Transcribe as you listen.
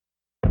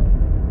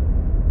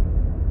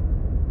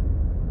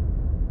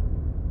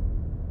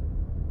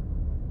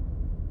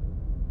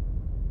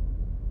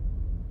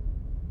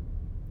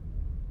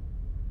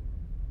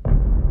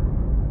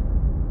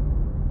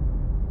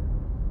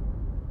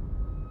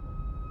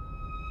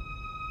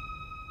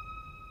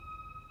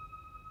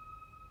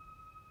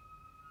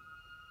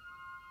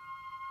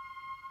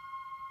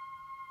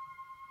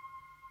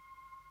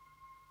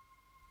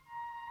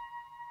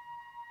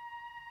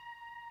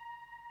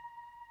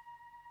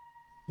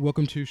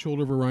Welcome to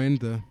Shoulder of Orion,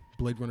 the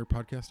Blade Runner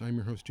podcast. I'm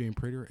your host, James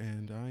Prater,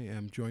 and I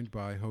am joined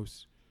by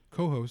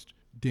co-host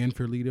Dan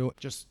Ferlito.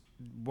 Just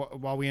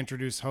while we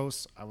introduce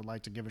hosts, I would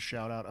like to give a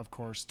shout out, of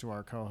course, to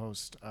our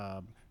co-host,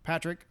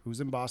 Patrick,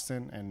 who's in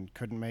Boston and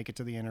couldn't make it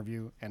to the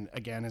interview, and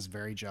again is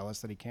very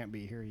jealous that he can't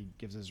be here. He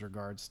gives his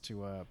regards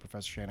to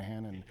Professor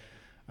Shanahan,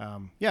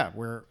 and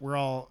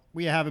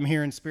we have him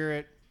here in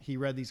spirit. He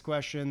read these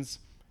questions.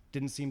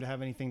 Didn't seem to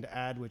have anything to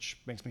add, which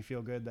makes me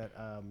feel good that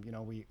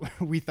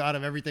we thought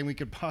of everything we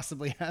could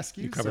possibly ask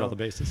you. You covered all the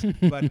bases.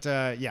 But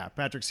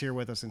Patrick's here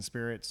with us in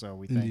spirit, so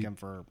we thank him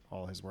for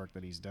all his work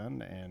that he's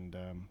done, and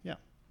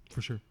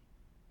For sure.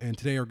 And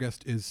today our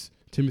guest is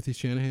Timothy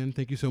Shanahan.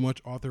 Thank you so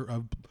much, author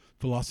of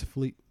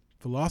Philosophy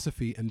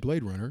and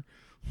Blade Runner.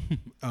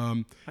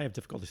 I have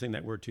difficulty saying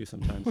that word too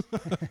sometimes,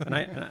 and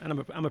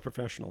I'm a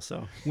professional.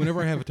 So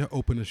whenever I have to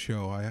open a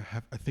show, I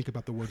think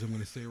about the words I'm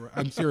going to say.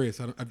 I'm serious.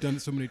 I've done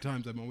it so many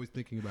times. I'm always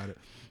thinking about it.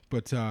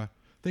 But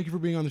thank you for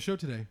being on the show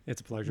today. It's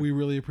a pleasure. We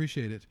really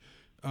appreciate it.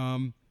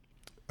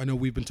 I know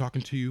we've been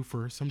talking to you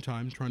for some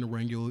time, trying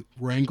to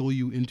wrangle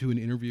you into an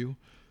interview.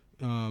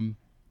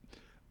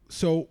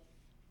 So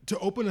to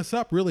open us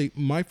up, really,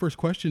 my first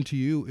question to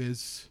you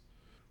is,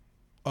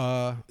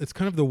 it's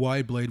kind of the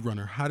why Blade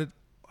Runner.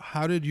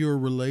 How did your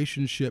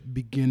relationship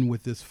begin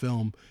with this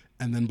film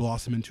and then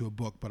blossom into a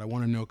book? But I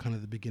want to know kind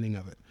of the beginning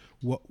of it.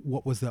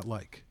 What was that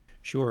like?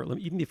 Sure.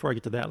 Even before I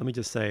get to that, let me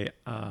just say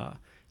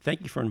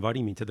thank you for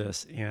inviting me to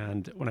this.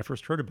 And when I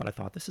first heard about it, I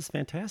thought, this is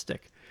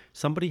fantastic.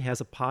 Somebody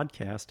has a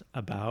podcast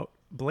about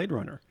Blade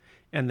Runner.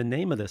 And the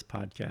name of this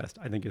podcast,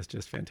 I think, is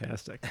just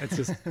fantastic. It's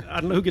just,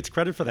 I don't know who gets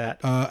credit for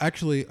that.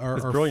 Actually,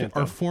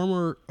 our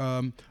former,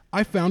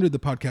 I founded the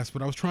podcast,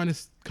 but I was trying to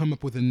come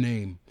up with a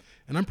name.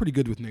 And I'm pretty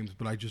good with names,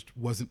 but I just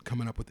wasn't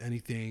coming up with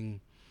anything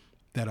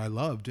that I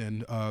loved.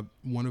 And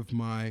one of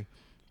my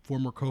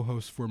former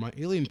co-hosts for my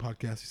Alien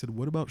podcast, he said,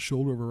 "What about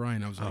Shoulder of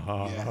Orion?" I was like,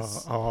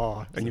 "Yes."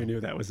 And you knew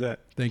that was it.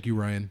 Thank you,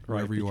 Ryan, right,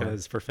 wherever you are.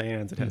 Because for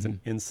fans, it has an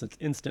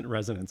instant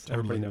resonance. Totally.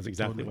 Everybody knows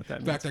exactly what that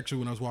means. In fact, actually,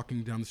 when I was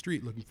walking down the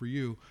street looking for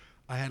you,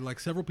 I had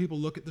like several people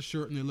look at the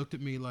shirt and they looked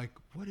at me like,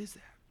 "What is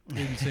that?"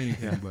 They didn't say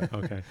anything, but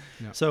okay.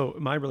 Yeah. So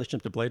my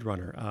relationship to Blade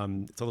Runner,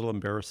 it's a little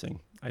embarrassing,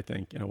 I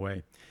think, in a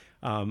way.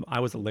 I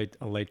was a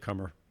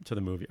latecomer to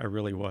the movie. I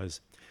really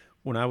was.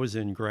 When I was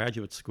in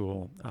graduate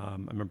school, I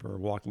remember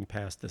walking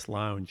past this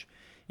lounge,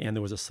 and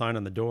there was a sign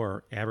on the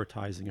door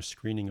advertising a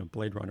screening of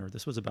Blade Runner.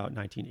 This was about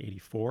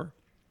 1984,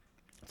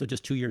 so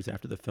just 2 years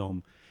after the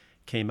film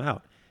came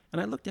out.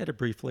 And I looked at it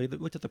briefly,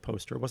 looked at the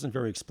poster. It wasn't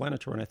very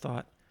explanatory, and I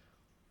thought,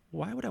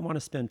 why would I want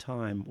to spend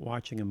time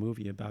watching a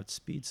movie about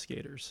speed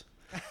skaters?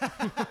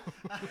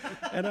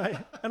 and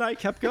I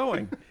kept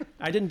going.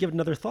 I didn't give it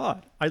another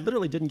thought. I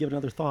literally didn't give it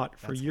another thought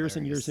for years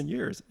and years and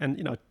years.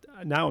 And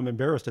now I'm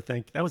embarrassed to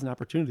think that was an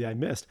opportunity I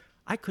missed.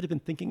 I could have been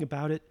thinking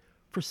about it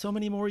for so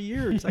many more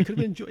years. I could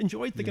have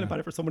enjoyed thinking about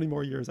it for so many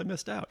more years. I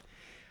missed out.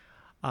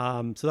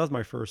 So that was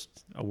my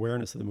first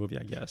awareness of the movie,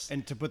 I guess.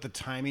 And to put the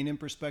timing in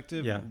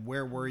perspective,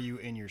 where were you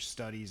in your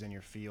studies and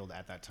your field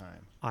at that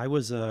time? I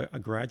was a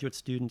graduate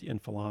student in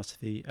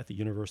philosophy at the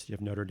University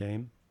of Notre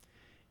Dame.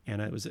 And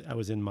I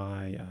was in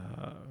my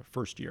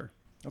first year.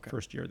 Okay.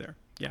 First year there.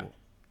 Yeah. Cool.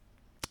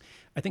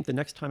 I think the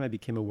next time I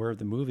became aware of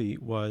the movie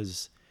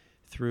was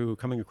through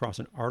coming across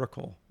an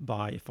article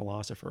by a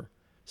philosopher,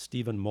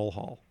 Stephen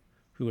Mulhall,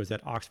 who was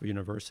at Oxford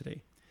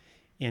University.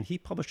 And he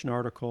published an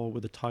article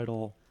with the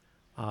title,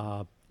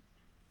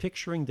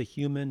 Picturing the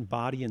Human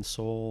Body and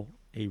Soul,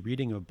 a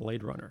Reading of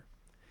Blade Runner.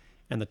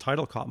 And the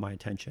title caught my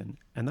attention.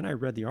 And then I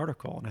read the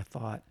article and I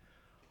thought,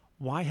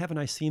 why haven't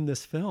I seen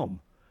this film?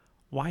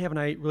 Why haven't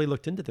I really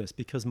looked into this?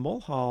 Because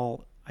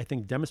Mulhall, I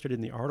think, demonstrated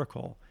in the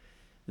article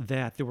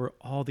that there were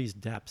all these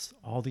depths,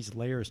 all these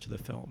layers to the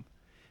film.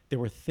 There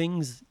were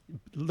things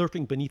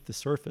lurking beneath the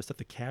surface that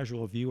the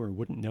casual viewer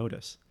wouldn't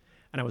notice.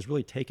 And I was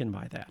really taken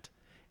by that.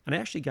 And I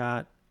actually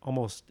got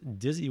almost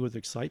dizzy with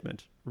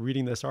excitement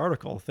reading this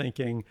article,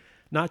 thinking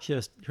not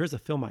just, here's a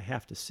film I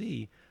have to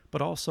see,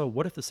 but also,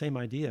 what if the same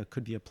idea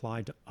could be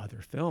applied to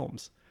other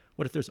films?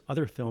 What if there's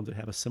other films that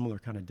have a similar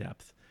kind of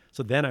depth?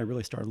 So then I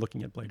really started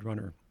looking at Blade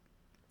Runner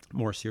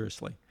more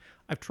seriously.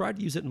 I've tried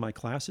to use it in my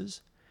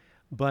classes,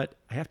 but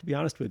I have to be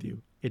honest with you,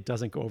 it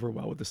doesn't go over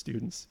well with the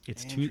students.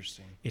 It's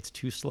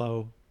too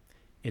slow,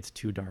 it's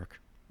too dark.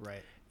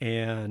 Right.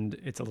 And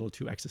it's a little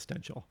too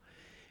existential.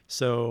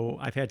 So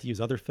I've had to use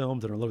other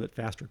films that are a little bit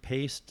faster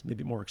paced,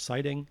 maybe more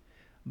exciting,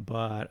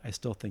 but I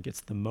still think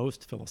it's the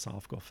most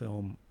philosophical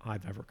film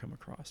I've ever come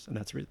across. And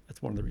that's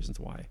one of the reasons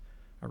why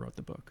I wrote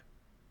the book.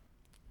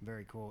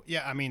 Very cool.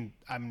 Yeah, I mean,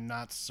 I'm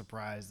not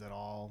surprised at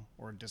all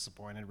or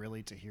disappointed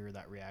really to hear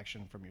that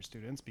reaction from your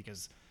students,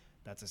 because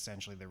that's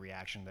essentially the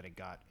reaction that it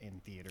got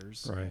in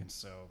theaters. Right. And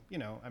so,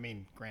 I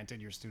mean,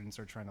 granted, your students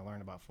are trying to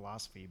learn about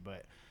philosophy,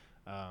 but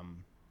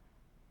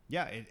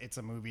it's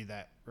a movie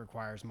that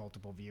requires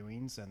multiple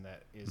viewings, and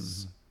that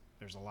is,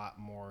 there's a lot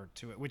more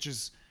to it, which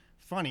is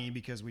funny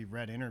because we've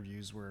read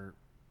interviews where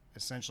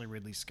essentially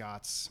Ridley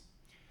Scott's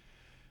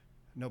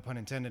no pun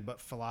intended, but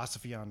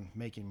philosophy on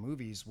making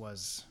movies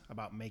was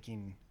about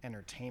making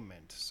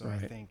entertainment. So I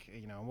think,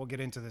 we'll get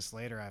into this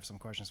later. I have some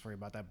questions for you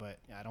about that, but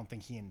I don't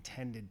think he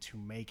intended to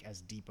make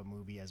as deep a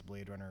movie as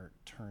Blade Runner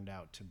turned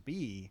out to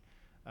be.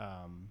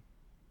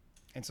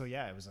 And so,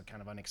 it was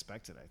kind of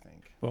unexpected, I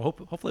think. Well,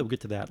 hopefully we'll get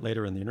to that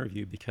later in the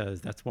interview,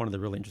 because that's one of the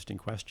really interesting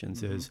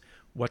questions is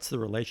what's the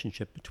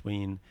relationship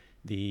between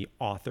the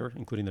author,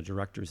 including the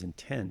director's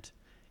intent,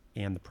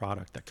 and the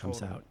product that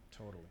comes out.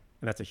 Totally.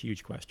 And that's a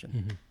huge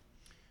question.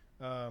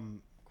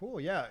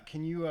 Cool. Yeah.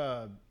 Can you,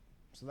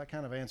 so that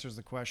kind of answers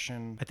the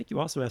question. I think you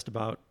also asked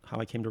about how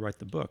I came to write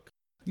the book.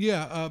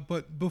 Yeah.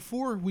 But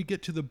before we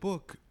get to the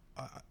book,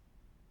 I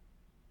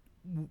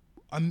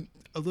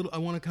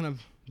want to kind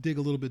of dig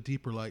a little bit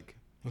deeper. Like,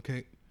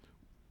 okay,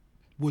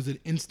 was it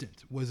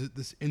instant? Was it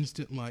this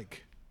instant,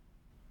 like,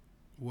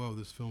 whoa,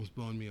 this film's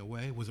blowing me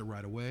away? Was it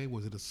right away?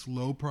 Was it a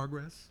slow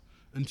progress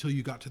until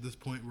you got to this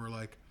point where,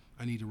 like,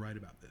 I need to write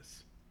about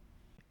this?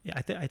 Yeah,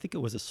 I think it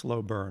was a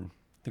slow burn.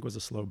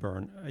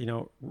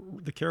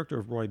 The character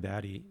of Roy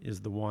Batty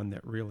is the one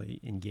that really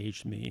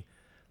engaged me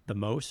the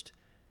most.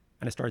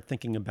 And I started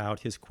thinking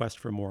about his quest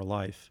for more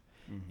life.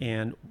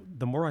 And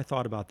the more I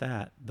thought about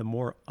that, the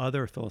more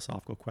other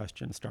philosophical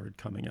questions started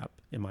coming up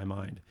in my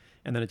mind.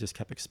 And then it just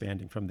kept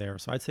expanding from there.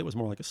 So I'd say it was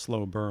more like a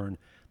slow burn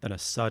than a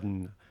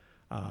sudden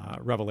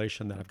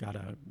revelation that I've got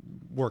to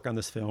work on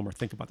this film or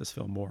think about this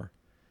film more.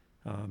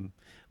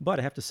 But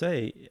I have to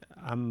say,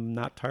 I'm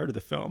not tired of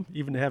the film.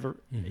 Even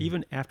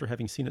after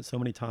having seen it so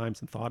many times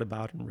and thought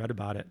about it and read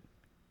about it,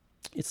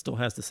 it still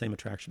has the same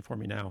attraction for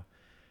me now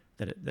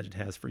that it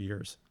has for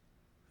years.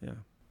 Yeah.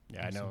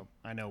 Yeah,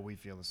 I know. We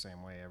feel the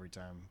same way every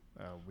time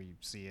we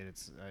see it.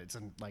 It's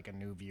like a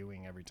new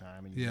viewing every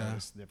time, and you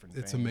notice different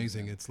things. It's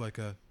amazing. It's like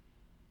a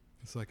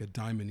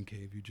diamond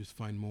cave. You just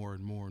find more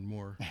and more and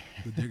more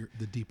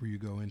the deeper you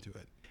go into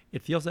it.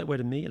 It feels that way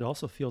to me. It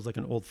also feels like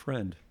an old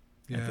friend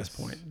at this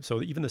point.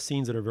 So even the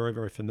scenes that are very,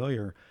 very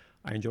familiar,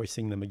 I enjoy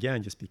seeing them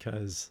again just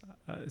because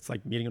it's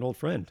like meeting an old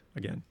friend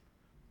again.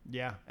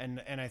 Yeah, and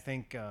I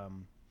think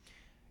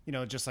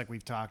just like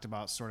we've talked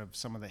about, sort of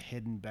some of the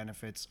hidden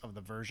benefits of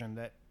the version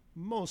that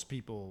most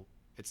people,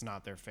 it's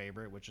not their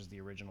favorite, which is the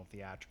original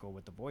theatrical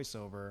with the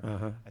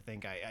voiceover. I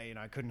think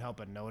I couldn't help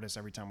but notice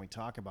every time we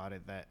talk about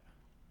it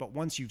but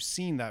once you've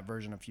seen that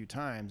version a few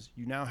times,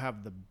 you now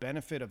have the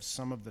benefit of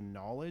some of the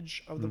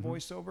knowledge of the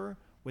voiceover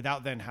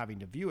without then having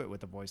to view it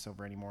with the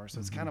voiceover anymore. So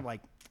it's kind of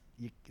like,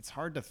 it's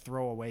hard to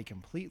throw away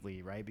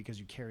completely, right? Because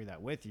you carry that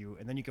with you,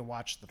 and then you can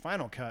watch the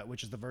final cut,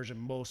 which is the version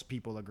most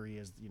people agree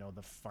is,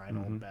 the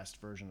final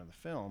best version of the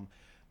film.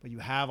 But you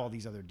have all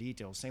these other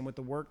details. Same with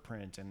the work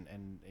print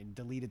and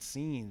deleted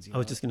scenes. I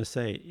was just going to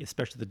say,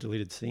 especially the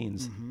deleted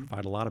scenes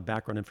provide a lot of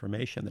background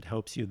information that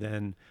helps you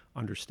then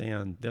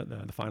understand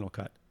the final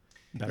cut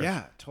better.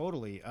 Yeah,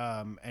 totally.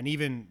 And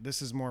even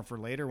this is more for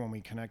later when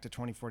we connect to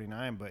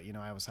 2049. But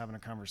I was having a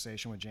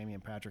conversation with Jamie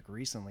and Patrick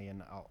recently,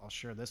 and I'll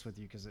share this with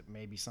you because it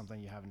may be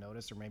something you haven't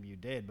noticed, or maybe you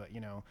did. But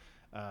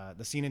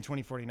the scene in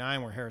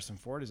 2049 where Harrison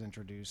Ford is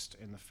introduced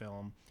in the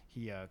film,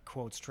 he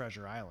quotes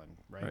Treasure Island,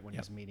 right? When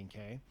he's meeting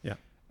Kay. Yeah.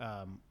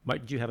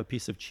 Might you have a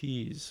piece of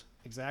cheese?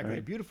 Exactly. Right.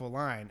 A beautiful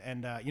line.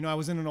 And, I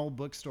was in an old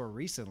bookstore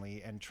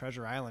recently, and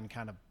Treasure Island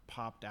kind of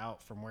popped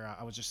out from where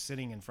I was just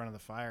sitting in front of the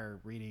fire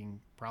reading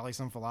probably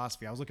some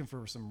philosophy. I was looking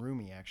for some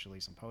Rumi,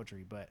 actually, some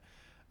poetry. But,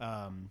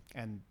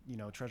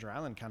 Treasure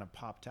Island kind of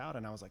popped out,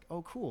 and I was like,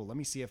 oh, cool. Let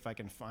me see if I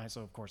can find.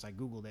 So, of course, I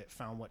Googled it,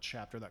 found what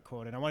chapter that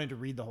quote. And I wanted to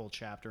read the whole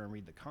chapter and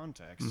read the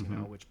context,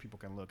 which people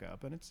can look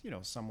up. And it's,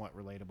 somewhat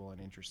relatable and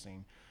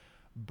interesting.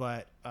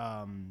 But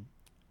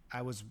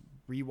I was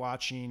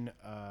rewatching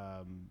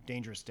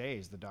Dangerous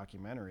Days, the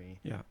documentary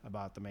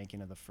about the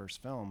making of the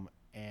first film,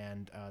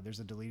 and there's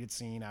a deleted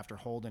scene after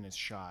Holden is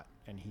shot,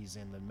 and he's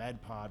in the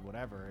med pod,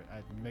 whatever.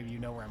 Maybe you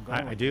know where I'm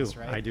going with this,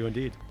 right? I do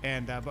indeed.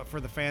 And but for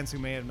the fans who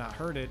may have not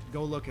heard it,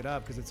 go look it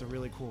up because it's a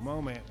really cool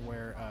moment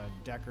where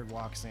Deckard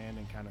walks in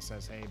and kind of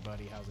says, "Hey,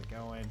 buddy, how's it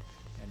going?"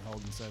 And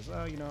Holden says,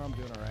 "Oh, I'm doing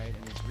all right,"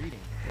 and he's reading.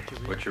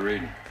 What you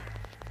reading?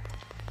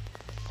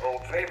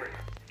 Old favorite.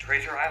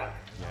 Treasure Island.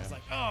 Yeah. I was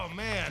like, oh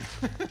man.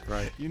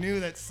 Right. You knew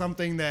that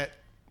something that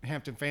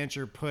Hampton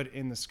Fancher put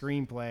in the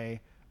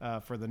screenplay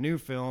for the new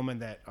film, and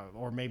that,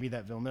 or maybe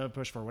that Villeneuve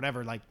pushed for,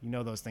 whatever, like,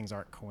 those things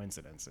aren't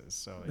coincidences.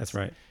 So that's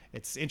right.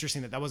 It's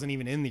interesting that wasn't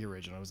even in the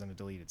original. It was in a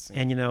deleted scene.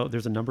 And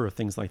there's a number of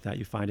things like that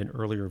you find in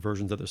earlier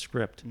versions of the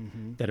script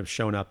that have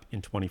shown up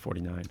in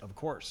 2049. Of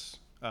course.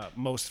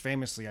 Most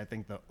famously, I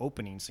think the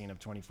opening scene of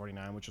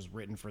 2049, which was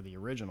written for the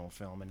original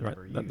film and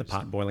never used. The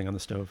pot boiling on the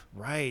stove.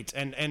 Right.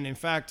 And in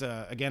fact,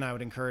 again, I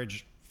would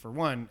encourage, for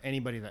one,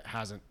 anybody that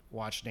hasn't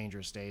watched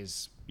Dangerous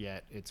Days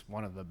yet, it's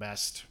one of the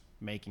best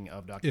making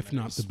of documentaries. If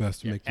not the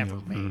best making ever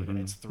of. made. And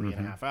it's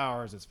 3.5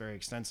 hours. It's very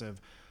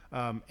extensive.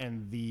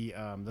 And the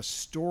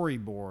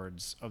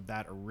storyboards of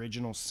that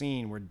original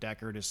scene where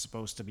Deckard is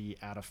supposed to be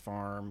at a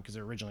farm, because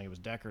originally it was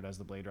Deckard as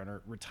the Blade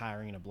Runner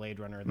retiring in a Blade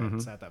Runner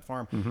that's at that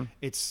farm.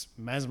 It's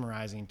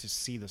mesmerizing to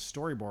see the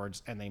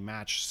storyboards, and they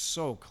match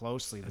so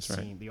closely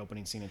the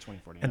opening scene in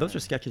 2049. And those are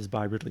sketches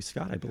by Ridley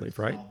Scott, I believe,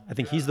 right? I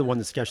think he's the one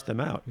that sketched them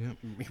out. Yeah.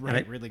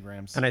 Right, Ridley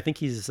Grahams. And I think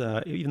he's,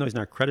 even though he's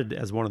not credited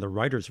as one of the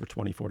writers for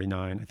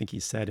 2049, I think he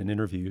said in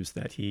interviews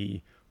that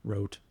he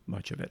wrote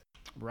much of it.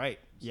 Right.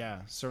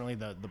 Yeah. Certainly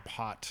the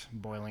pot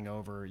boiling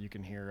over. You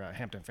can hear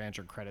Hampton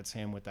Fancher credits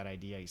him with that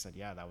idea. He said,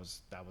 "Yeah, that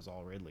was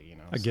all Ridley." You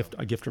know, a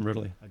gift from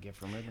Ridley. A gift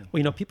from Ridley. Well,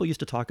 you know, people used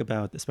to talk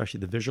about, especially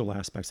the visual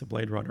aspects of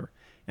Blade Runner,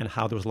 and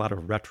how there was a lot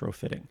of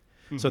retrofitting.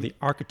 So the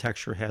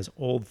architecture has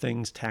old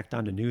things tacked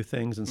onto new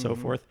things and so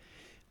forth.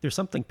 There's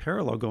something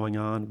parallel going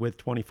on with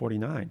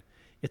 2049.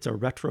 It's a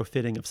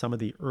retrofitting of some of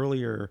the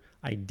earlier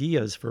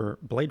ideas for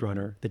Blade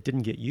Runner that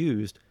didn't get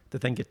used,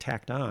 that then get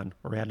tacked on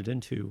or added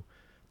into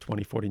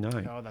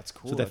 2049. Oh, that's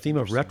cool. So that theme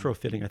of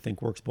retrofitting, I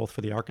think, works both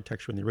for the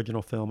architecture in the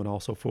original film and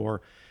also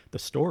for the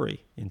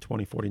story in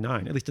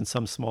 2049, at least in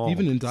some small...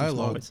 Even in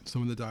dialogue,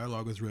 some of the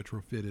dialogue is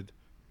retrofitted.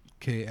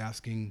 Kay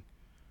asking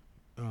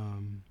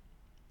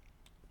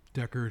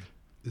Deckard,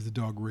 is the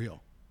dog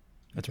real?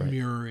 That's right.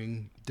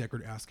 Mirroring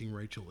Deckard asking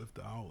Rachel if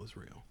the owl is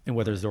real. And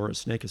whether Zora's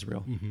snake is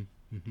real.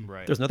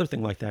 Right. There's another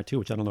thing like that, too,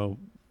 which I don't know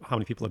how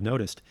many people have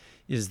noticed,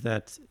 is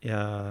that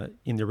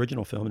in the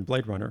original film, in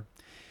Blade Runner,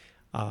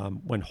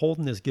 when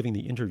Holden is giving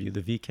the interview,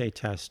 the VK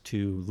test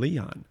to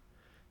Leon,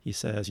 he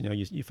says, you know,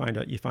 you find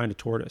a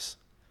tortoise,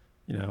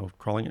 you know,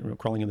 crawling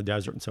in the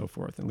desert and so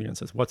forth. And Leon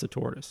says, "What's a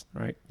tortoise?"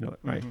 Right? You know,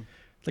 right?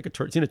 It's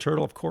like seen a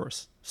turtle, of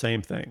course.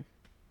 Same thing.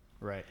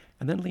 Right.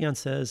 And then Leon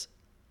says,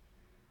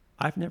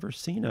 I've never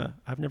seen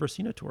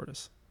a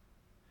tortoise.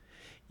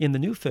 In the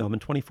new film in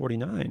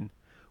 2049,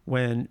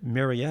 when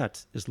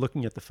Mariette is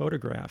looking at the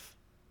photograph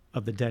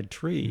of the dead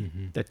tree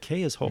that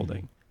Kay is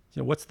holding,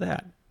 you know, what's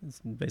that?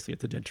 It's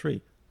a dead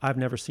tree. I've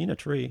never seen a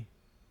tree.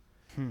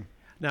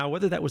 Now,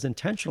 whether that was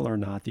intentional or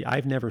not, the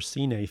 "I've never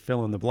seen a"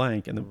 fill in the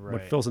blank, and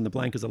what fills in the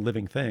blank is a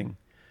living thing.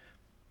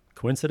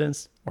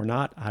 Coincidence or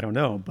not, I don't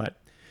know, but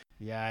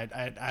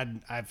yeah,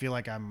 I feel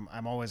like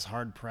I'm always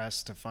hard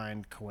pressed to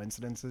find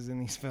coincidences in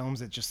these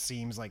films. It just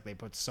seems like they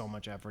put so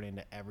much effort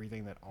into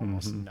everything that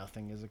almost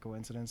nothing is a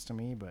coincidence to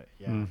me. But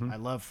yeah, I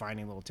love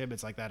finding little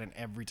tidbits like that. And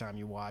every time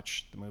you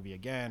watch the movie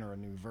again, or a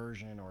new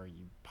version, or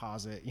you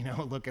pause it, you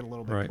know, look at it a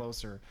little bit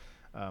closer,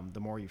 the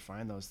more you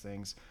find those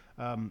things.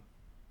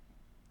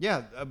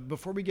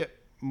 Before we get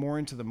more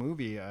into the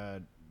movie,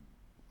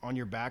 on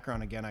your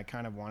background again, I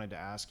kind of wanted to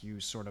ask you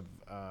sort of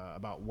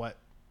about what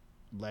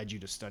led you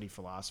to study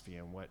philosophy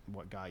and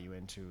what got you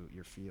into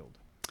your field.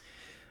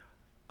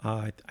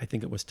 I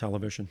think it was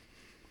television,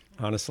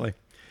 honestly.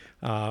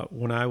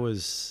 When I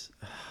was,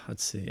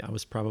 I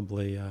was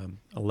probably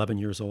 11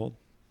 years old.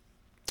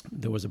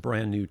 There was a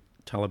brand new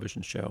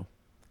television show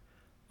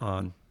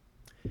on.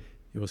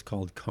 It was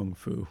called Kung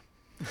Fu.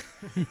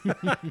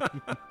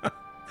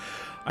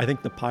 I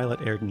think the pilot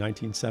aired in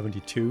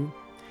 1972.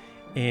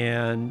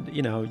 And,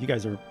 you know, you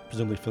guys are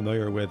presumably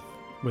familiar with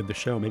the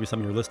show. Maybe some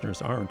of your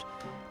listeners aren't.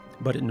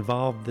 But it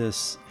involved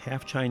this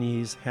half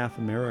Chinese, half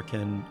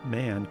American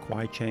man,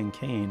 Kwai Chang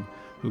Caine,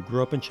 who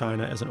grew up in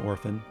China as an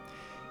orphan.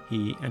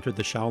 He entered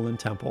the Shaolin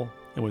Temple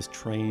and was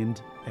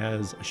trained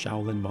as a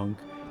Shaolin monk.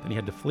 Then he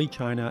had to flee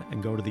China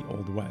and go to the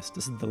Old West.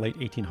 This is the late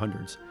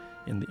 1800s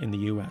in the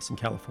U.S., in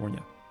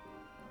California.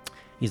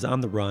 He's on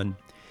the run,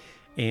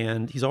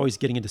 and he's always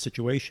getting into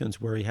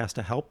situations where he has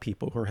to help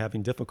people who are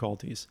having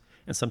difficulties.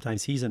 And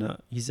sometimes he's in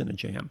a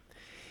jam.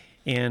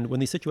 And when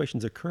these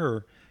situations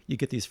occur, you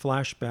get these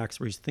flashbacks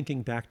where he's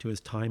thinking back to his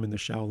time in the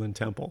Shaolin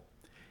Temple.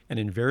 And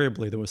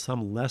invariably, there was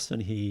some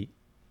lesson he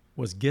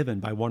was given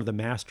by one of the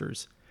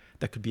masters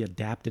that could be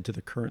adapted to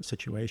the current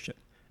situation.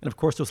 And of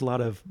course, there's a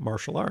lot of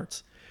martial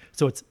arts.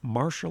 So it's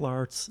martial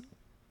arts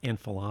and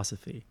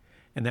philosophy.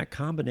 And that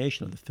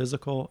combination of the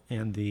physical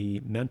and the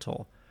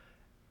mental,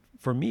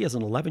 for me as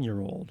an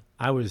 11-year-old,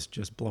 I was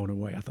just blown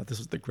away. I thought this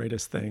was the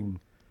greatest thing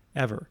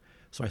ever.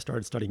 So I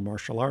started studying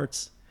martial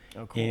arts.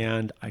 Oh, cool.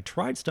 And I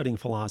tried studying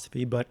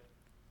philosophy, but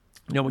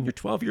you know, when you're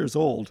 12 years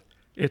old,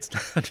 it's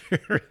not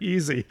very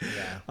easy.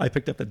 Yeah. I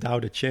picked up the Tao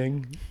Te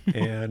Ching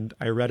and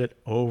I read it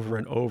over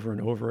and over and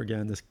over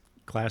again, this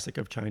classic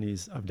of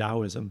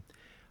Taoism.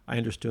 I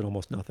understood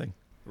almost nothing.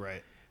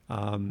 Right.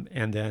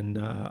 And then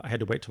I had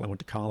to wait till I went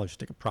to college to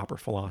take a proper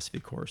philosophy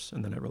course,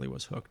 and then I really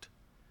was hooked.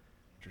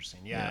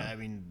 Interesting. Yeah, I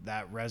mean,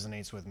 that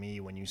resonates with me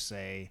when you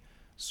say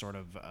sort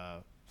of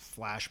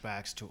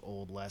flashbacks to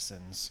old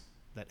lessons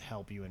that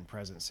help you in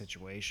present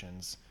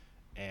situations.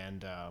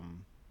 And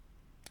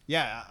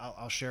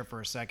I'll share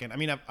for a second. I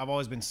mean, I've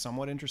always been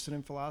somewhat interested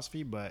in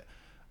philosophy, but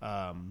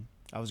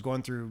I was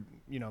going through,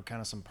 you know, kind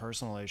of some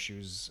personal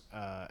issues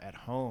at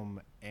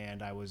home,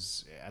 and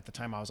at the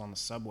time I was on the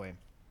subway,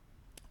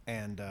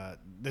 and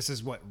this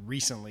is what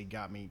recently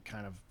got me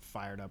kind of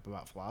fired up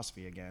about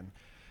philosophy again.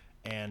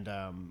 And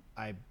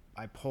I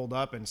pulled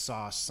up and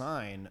saw a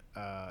sign,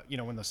 you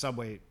know, when the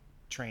subway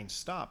train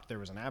stopped, there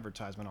was an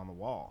advertisement on the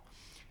wall.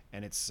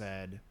 and it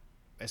said,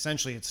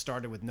 essentially it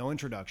started with no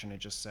introduction. It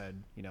just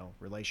said, you know,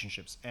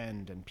 relationships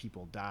end and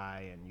people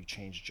die and you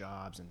change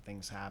jobs and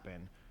things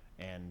happen.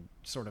 And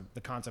sort of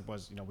the concept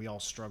was, you know, we all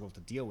struggle to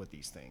deal with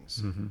these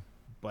things. Mm-hmm.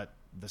 But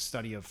the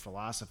study of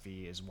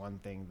philosophy is one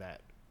thing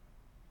that,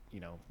 you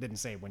know, didn't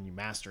say when you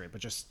master it,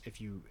 but just if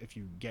you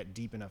get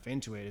deep enough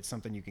into it, it's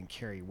something you can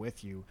carry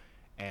with you,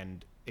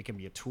 and it can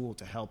be a tool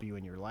to help you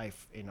in your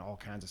life in all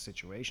kinds of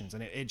situations.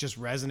 And it just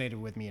resonated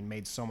with me and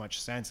made so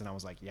much sense. And I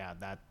was like, yeah,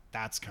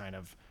 that's kind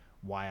of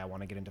why I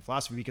want to get into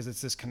philosophy, because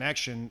it's this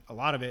connection. A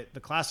lot of it, the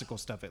classical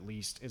stuff at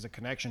least, is a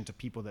connection to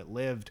people that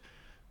lived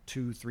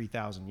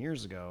 2,000-3,000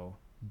 years ago,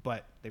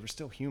 but they were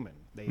still human.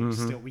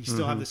 We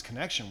still have this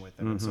connection with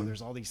them. And so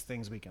there's all these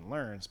things we can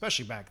learn,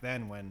 especially back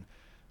then when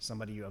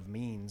somebody of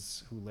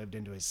means who lived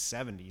into his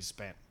 70s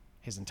spent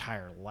his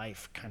entire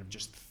life kind of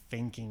just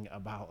thinking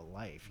about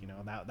life. You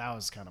know, that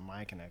was kind of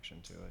my connection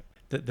to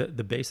it.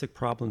 The basic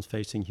problems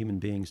facing human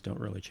beings don't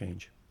really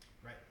change.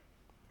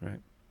 Right.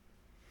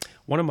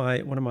 One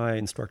of my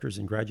instructors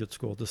in graduate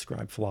school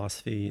described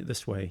philosophy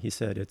this way. He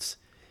said it's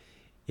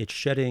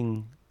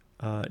shedding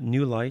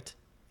new light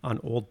on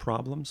old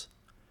problems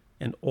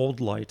and old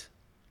light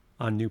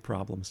on new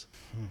problems.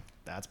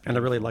 That's beautiful. And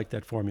I really like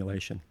that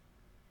formulation,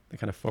 the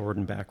kind of forward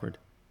and backward.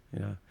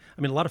 Yeah.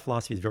 I mean, a lot of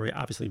philosophy is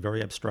obviously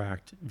very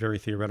abstract, very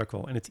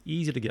theoretical, and it's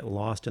easy to get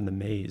lost in the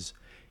maze,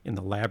 in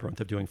the labyrinth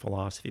of doing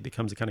philosophy. It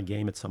becomes a kind of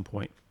game at some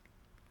point.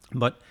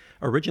 But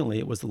originally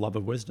it was the love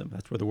of wisdom.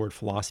 That's where the word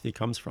philosophy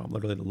comes from,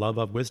 literally the love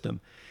of wisdom.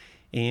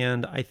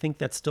 And I think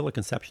that's still a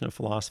conception of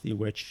philosophy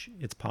which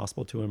it's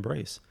possible to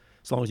embrace.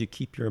 As long as you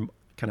keep your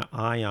kind of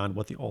eye on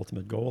what the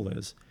ultimate goal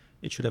is,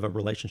 it should have a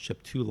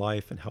relationship to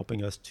life and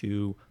helping us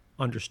to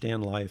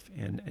understand life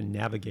and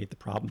navigate the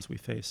problems we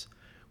face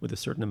with a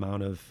certain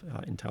amount of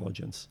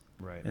intelligence.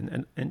 Right.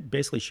 And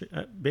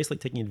basically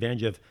taking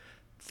advantage of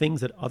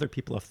things that other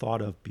people have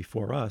thought of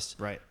before us,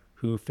 right,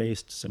 who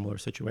faced similar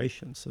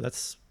situations. So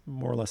that's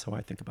more or less how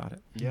I think about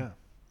it.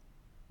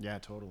 Yeah,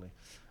 totally.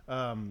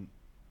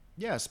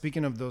 Yeah,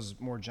 speaking of those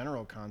more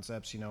general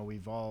concepts, you know,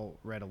 we've all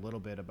read a little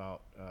bit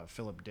about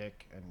Philip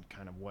Dick and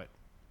kind of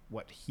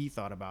what he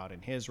thought about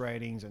in his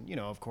writings. And, you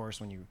know, of course,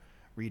 when you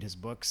read his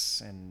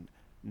books and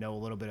know a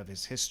little bit of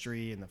his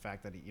history and the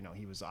fact that, you know,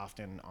 he was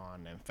often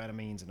on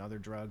amphetamines and other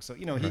drugs. So,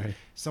 you know,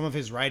 some of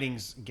his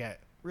writings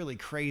get really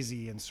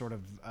crazy and sort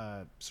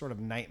of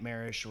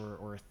nightmarish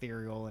or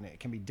ethereal, and it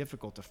can be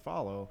difficult to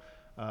follow.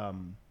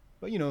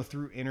 But, you know,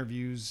 through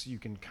interviews, you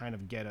can kind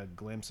of get a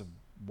glimpse of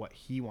what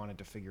he wanted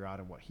to figure out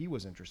and what he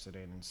was interested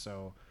in. And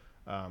so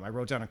I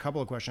wrote down a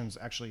couple of questions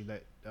actually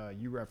that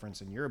you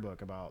reference in your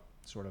book about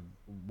sort of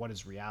what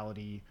is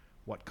reality,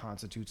 what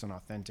constitutes an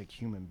authentic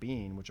human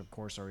being, which of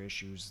course are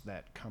issues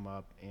that come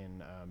up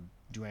in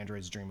Do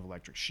Androids Dream of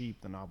Electric Sheep,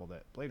 the novel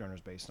that Blade Runner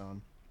is based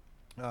on.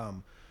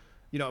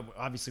 You know,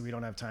 obviously we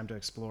don't have time to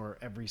explore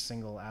every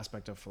single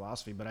aspect of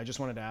philosophy, but I just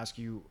wanted to ask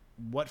you,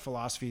 what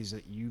philosophies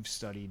that you've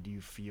studied do you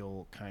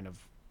feel kind of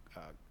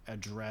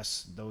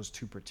address those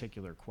two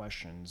particular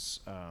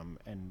questions,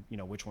 and, you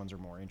know, which ones are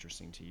more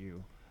interesting to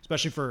you,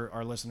 especially for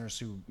our listeners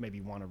who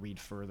maybe want to read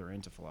further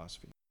into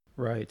philosophy?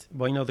 Right.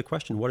 Well, you know, the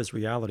question, what is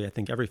reality? I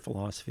think every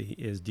philosophy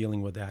is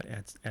dealing with that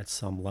at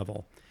some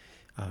level.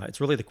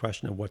 It's really the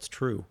question of what's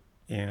true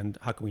and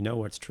how can we know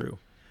what's true.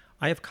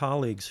 I have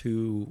colleagues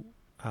who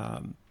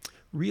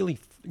really,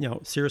 you know,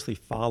 seriously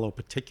follow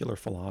particular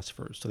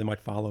philosophers. So they might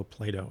follow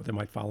Plato, they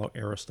might follow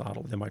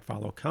Aristotle, they might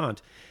follow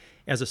Kant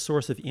as a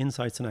source of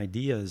insights and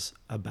ideas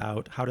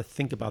about how to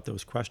think about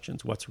those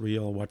questions, what's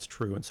real, what's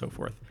true, and so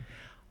forth.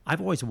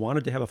 I've always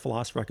wanted to have a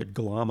philosopher I could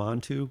glom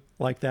onto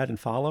like that and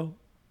follow,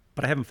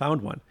 but I haven't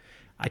found one.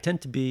 I tend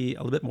to be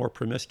a little bit more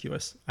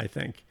promiscuous, I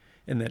think,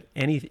 in that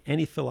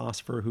any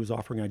philosopher who's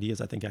offering ideas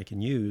I think I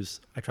can use,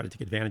 I try to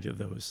take advantage of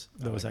those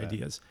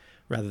ideas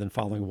rather than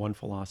following one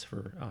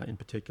philosopher in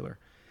particular.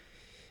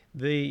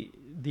 The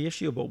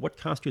issue about what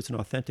constitutes an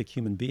authentic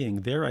human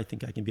being, there I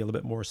think I can be a little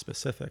bit more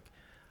specific.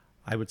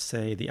 I would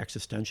say the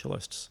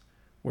existentialists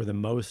were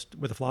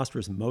the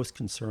philosophers most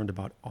concerned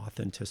about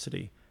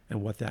authenticity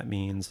and what that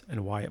means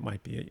and why it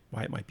might be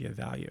of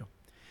value.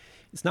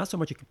 It's not so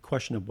much a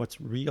question of what's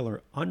real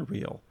or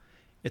unreal.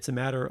 It's a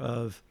matter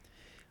of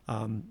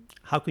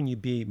how can you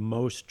be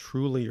most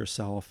truly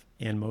yourself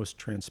and most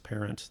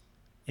transparent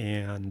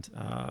and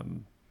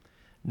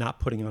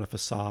not putting on a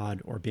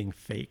facade or being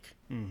fake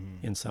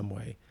in some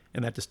way.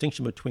 And that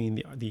distinction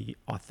between the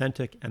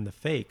authentic and the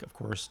fake, of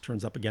course,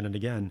 turns up again and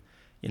again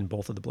in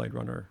both of the Blade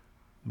Runner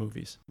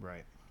movies.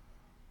 Right.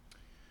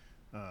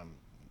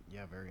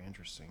 Yeah, very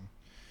interesting.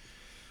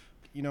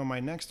 You know, my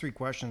next three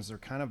questions are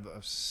kind of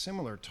a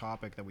similar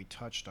topic that we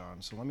touched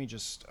on. So let me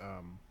just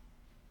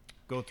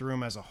go through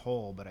them as a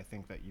whole, but I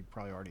think that you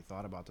probably already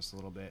thought about this a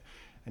little bit.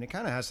 And it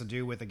kind of has to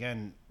do with,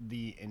 again,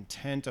 the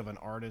intent of an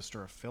artist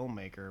or a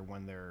filmmaker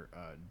when they're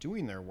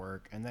doing their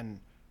work, and then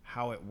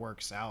how it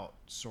works out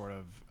sort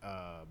of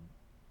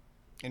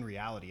in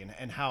reality,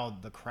 and how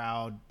the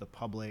crowd, the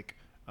public,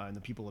 and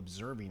the people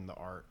observing the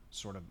art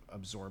sort of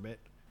absorb it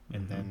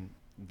and then,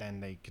 then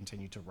they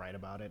continue to write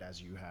about it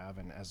as you have,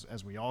 and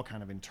as we all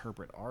kind of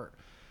interpret art.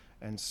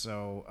 And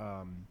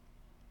so,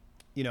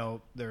 you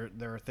know, there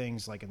are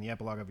things like in the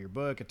epilogue of your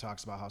book, it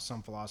talks about how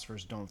some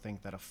philosophers don't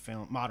think that a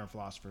film, modern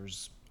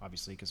philosophers,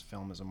 obviously, because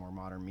film is a more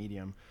modern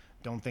medium,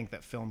 don't think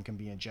that film can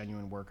be a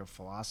genuine work of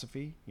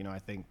philosophy. You know, I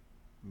think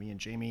me and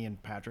Jamie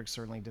and Patrick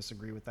certainly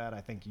disagree with that.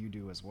 I think you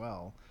do as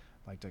well.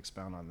 I'd like to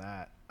expound on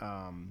that.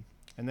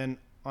 And then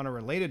on a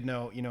related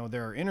note, you know,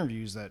 there are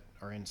interviews that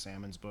are in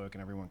Salmon's book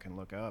and everyone can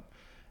look up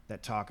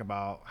that talk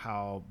about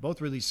how both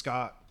Ridley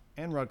Scott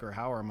and Rutger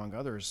Hauer, among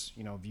others,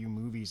 you know, view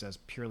movies as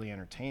purely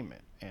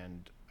entertainment.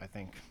 And I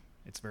think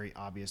it's very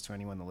obvious to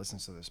anyone that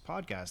listens to this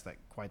podcast that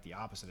quite the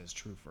opposite is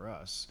true for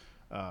us.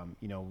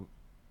 You know,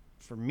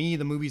 for me,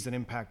 the movies that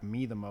impact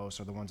me the most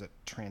are the ones that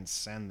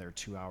transcend their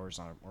 2 hours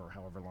on, or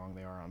however long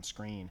they are on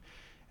screen,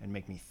 and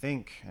make me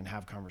think and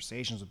have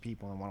conversations with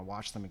people and want to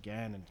watch them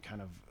again and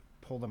kind of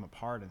pull them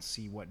apart and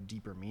see what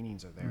deeper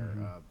meanings are there.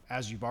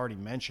 As you've already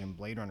mentioned,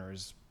 Blade Runner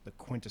is the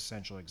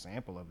quintessential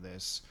example of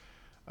this.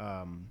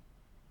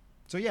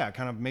 So yeah,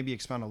 kind of maybe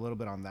expound a little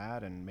bit on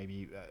that, and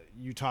maybe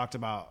you talked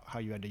about how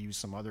you had to use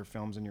some other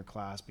films in your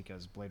class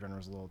because Blade Runner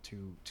was a little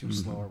too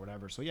slow or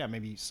whatever. So yeah,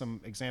 maybe some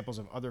examples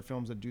of other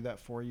films that do that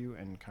for you,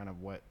 and kind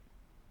of what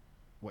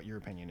your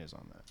opinion is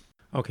on that.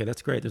 Okay,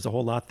 that's great. There's a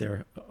whole lot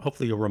there.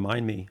 Hopefully you'll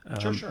remind me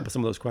Sure. of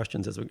some of those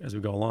questions as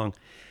we go along.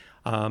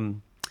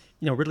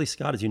 You know, Ridley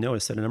Scott, as you know,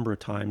 has said a number of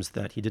times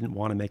that he didn't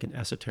want to make an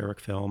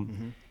esoteric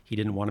film. He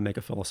didn't want to make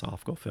a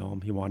philosophical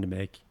film. He wanted to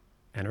make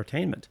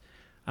entertainment.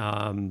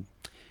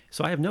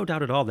 So I have no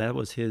doubt at all that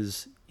was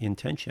his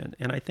intention,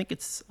 and I think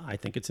it's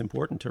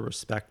important to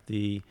respect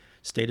the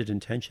stated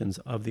intentions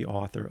of the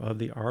author, of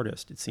the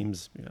artist. It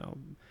seems, you know,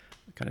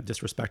 kind of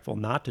disrespectful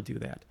not to do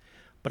that,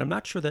 but I'm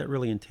not sure that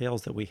really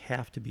entails that we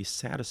have to be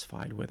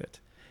satisfied with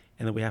it,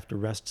 and that we have to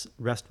rest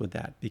with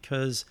that,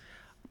 because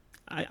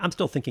I'm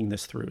still thinking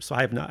this through. So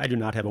I do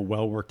not have a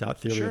well worked out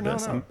theory of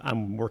this. No.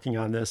 I'm working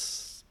on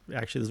this.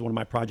 Actually, this is one of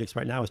my projects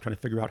right now, is trying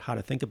to figure out how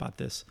to think about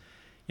this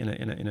in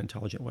an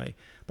intelligent way.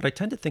 But I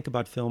tend to think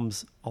about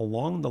films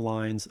along the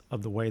lines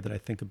of the way that I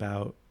think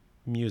about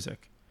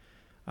music.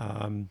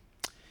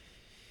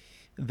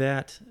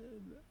 That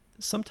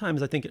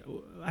sometimes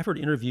I've heard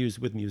interviews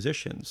with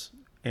musicians,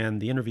 and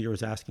the interviewer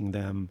is asking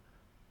them,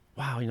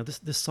 wow, you know,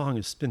 this song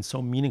has been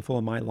so meaningful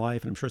in my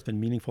life, and I'm sure it's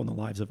been meaningful in the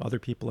lives of other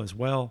people as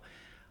well.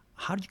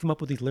 How did you come up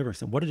with these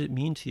lyrics, and what did it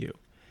mean to you?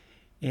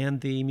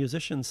 And the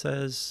musician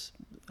says,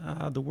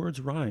 the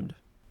words rhymed.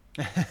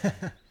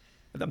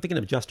 I'm thinking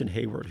of Justin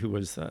Hayward, who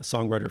was a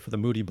songwriter for the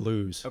Moody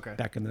Blues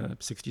back in the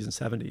 60s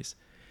and 70s.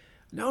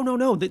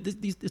 No,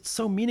 it's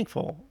so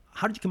meaningful.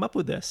 How did you come up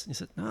with this? And he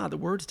said, the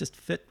words just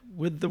fit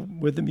with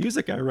the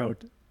music I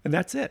wrote, and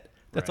that's it.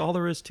 That's all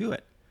there is to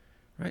it,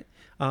 right?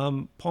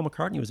 Paul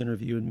McCartney was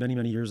interviewed many,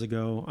 many years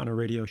ago on a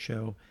radio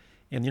show,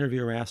 and the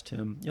interviewer asked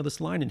him, you know,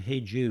 this line in Hey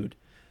Jude,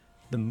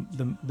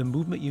 the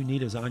movement you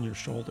need is on your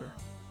shoulder.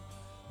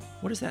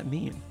 What does that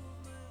mean?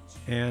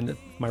 And if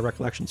my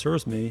recollection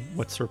serves me,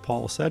 what Sir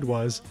Paul said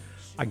was,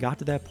 I got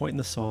to that point in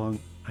the song,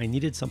 I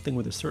needed something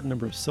with a certain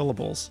number of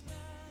syllables,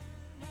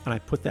 and I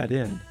put that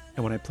in.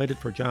 And when I played it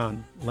for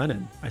John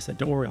Lennon, I said,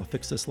 don't worry, I'll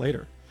fix this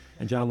later.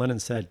 And John Lennon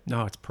said,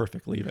 no, it's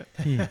perfect, leave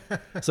it.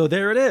 So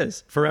there it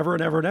is, forever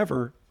and ever and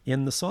ever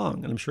in the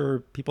song. And I'm sure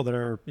people that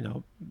are, you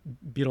know,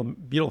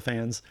 Beatle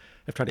fans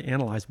have tried to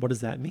analyze, what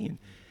does that mean?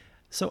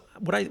 So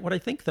what I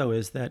think, though,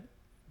 is that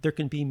there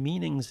can be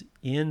meanings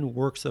in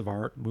works of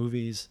art,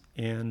 movies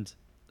and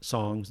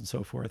songs and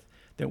so forth,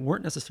 that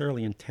weren't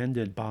necessarily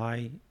intended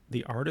by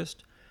the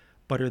artist,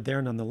 but are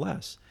there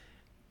nonetheless.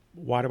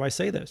 Why do I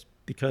say this?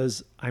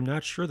 Because I'm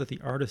not sure that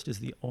the artist is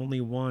the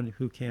only one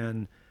who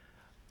can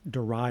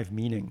derive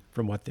meaning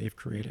from what they've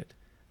created.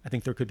 I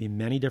think there could be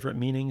many different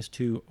meanings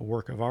to a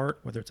work of art,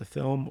 whether it's a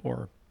film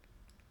or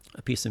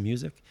a piece of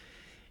music.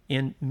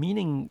 And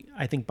meaning,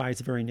 I think by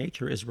its very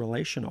nature, is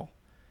relational.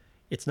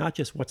 It's not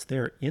just what's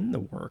there in the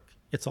work,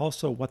 it's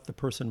also what the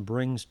person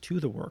brings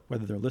to the work,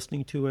 whether they're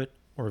listening to it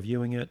or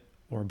viewing it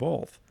or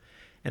both.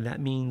 And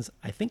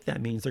I think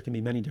that means there can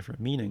be many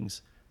different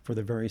meanings for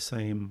the very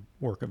same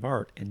work of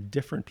art, and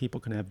different people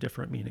can have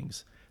different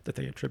meanings that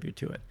they attribute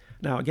to it.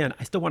 Now, again,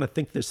 I still want to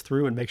think this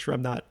through and make sure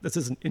this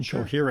isn't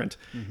incoherent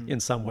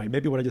in some way.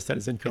 Maybe what I just said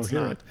is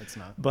incoherent. It's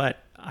not.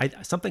 But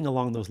something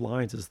along those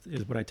lines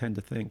is what I tend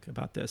to think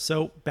about this.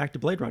 So back to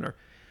Blade Runner.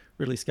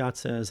 Ridley Scott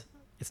says,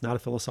 it's not a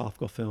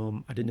philosophical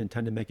film. I didn't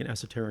intend to make an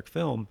esoteric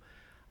film.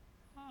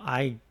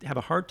 I have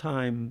a hard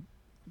time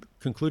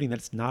concluding that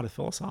it's not a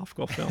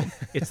philosophical film.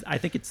 I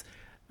think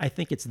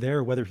it's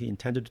there whether he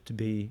intended it to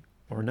be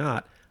or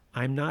not.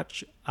 I'm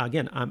not.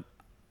 Again,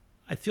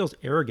 it feels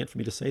arrogant for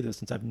me to say this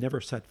since I've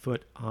never set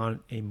foot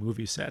on a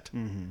movie set. But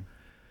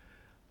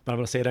I'm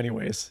going to say it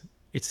anyways.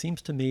 It seems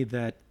to me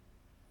that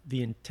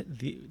the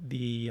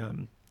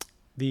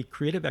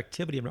creative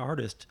activity of an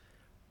artist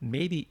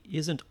maybe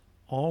isn't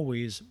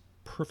always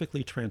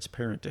perfectly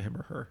transparent to him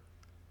or her.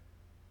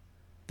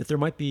 That there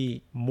might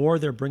be more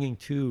they're bringing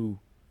to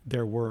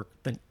their work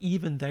than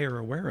even they are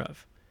aware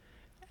of.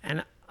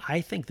 And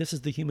I think this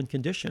is the human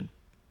condition.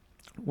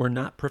 we're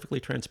not perfectly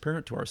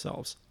transparent to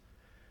ourselves.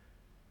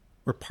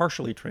 We're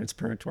partially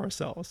transparent to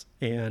ourselves.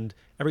 And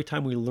every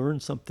time we learn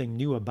something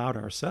new about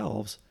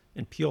ourselves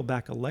and peel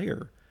back a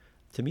layer,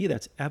 to me,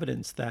 that's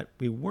evidence that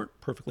we weren't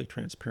perfectly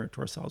transparent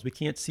to ourselves. We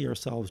can't see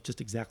ourselves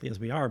just exactly as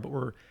we are, but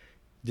we're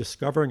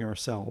discovering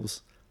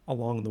ourselves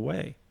along the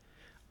way.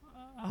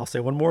 I'll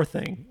say one more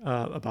thing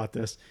about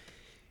this.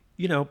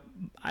 You know,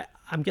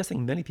 I'm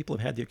guessing many people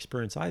have had the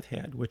experience I've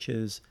had, which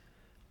is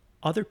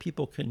other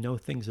people can know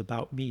things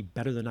about me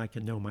better than I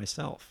can know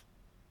myself.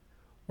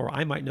 Or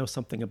I might know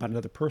something about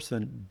another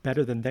person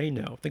better than they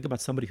know. Think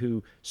about somebody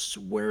who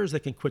swears they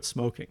can quit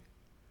smoking.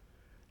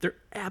 They're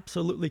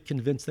absolutely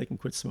convinced they can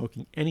quit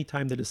smoking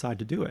anytime they decide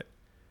to do it.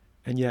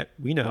 And yet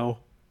we know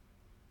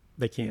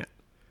they can't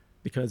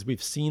because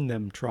we've seen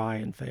them try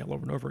and fail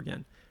over and over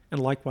again. And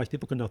likewise,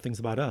 people can know things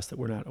about us that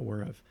we're not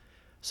aware of.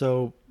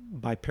 So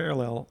by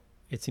parallel,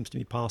 it seems to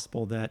be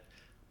possible that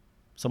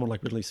someone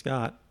like Ridley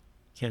Scott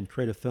can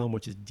create a film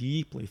which is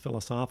deeply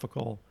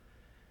philosophical,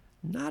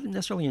 not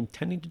necessarily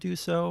intending to do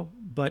so,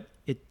 but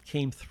it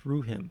came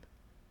through him,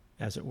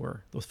 as it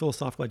were. Those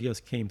philosophical ideas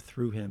came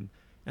through him,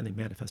 and they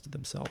manifested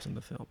themselves in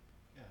the film.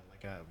 Yeah,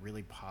 like a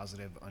really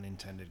positive,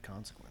 unintended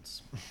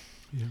consequence.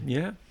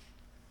 Yeah.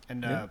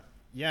 And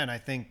and I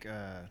think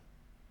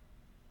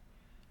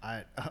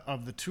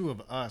of the two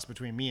of us,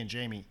 between me and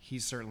Jamie,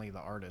 he's certainly the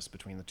artist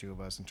between the two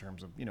of us in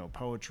terms of, you know,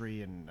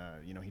 poetry and,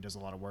 you know, he does a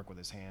lot of work with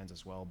his hands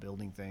as well,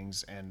 building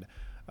things. And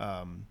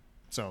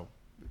so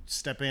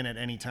step in at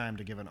any time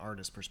to give an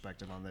artist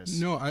perspective on this.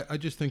 No, I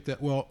just think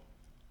that, well,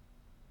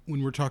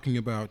 when we're talking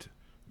about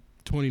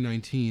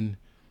 2019,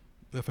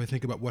 if I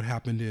think about what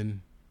happened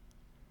in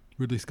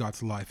Ridley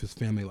Scott's life, his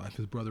family life,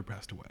 his brother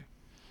passed away.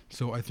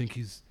 So I think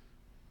he's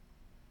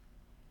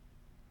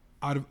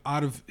out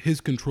of his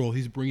control.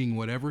 He's bringing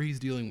whatever he's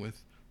dealing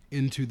with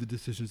into the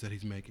decisions that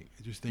he's making.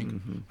 I just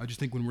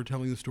think when we're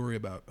telling the story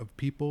of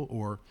people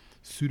or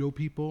pseudo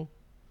people,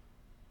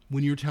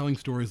 when you're telling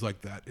stories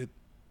like that,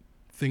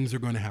 things are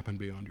going to happen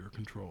beyond your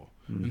control.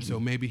 Mm-hmm. And so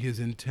maybe his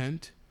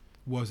intent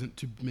wasn't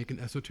to make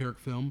an esoteric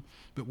film,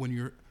 but when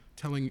you're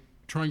trying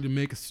to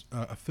make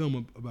a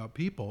film about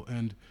people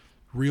and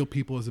real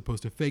people as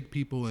opposed to fake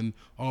people and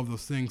all of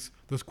those things,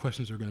 those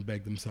questions are going to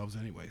beg themselves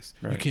anyways.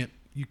 Right.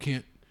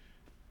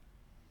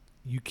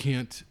 You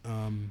can't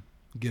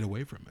get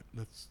away from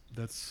it.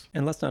 That's.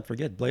 And let's not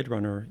forget, Blade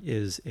Runner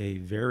is a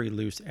very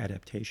loose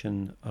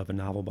adaptation of a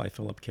novel by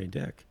Philip K.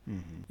 Dick.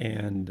 Mm-hmm.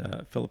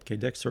 And Philip K.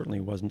 Dick certainly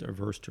wasn't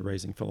averse to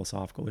raising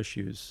philosophical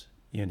issues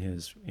in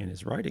his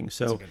writing.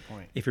 So that's a good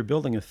point. If you're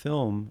building a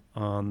film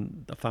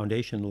on the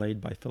foundation laid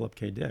by Philip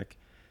K. Dick,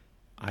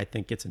 I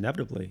think it's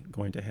inevitably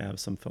going to have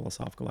some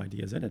philosophical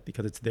ideas in it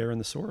because it's there in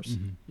the source.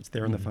 Mm-hmm. It's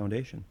there in the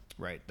foundation.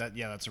 Right.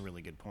 That's a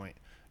really good point.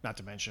 Not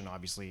to mention,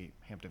 obviously,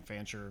 Hampton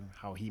Fancher,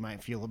 how he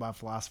might feel about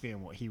philosophy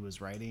and what he was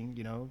writing,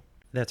 you know?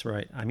 That's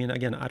right. I mean,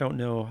 again, I don't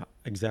know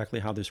exactly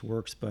how this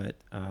works, but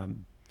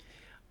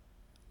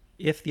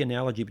if the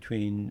analogy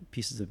between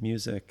pieces of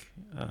music,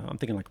 I'm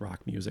thinking like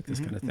rock music,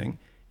 this kind of thing,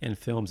 and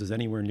films is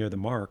anywhere near the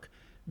mark,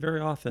 very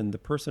often the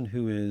person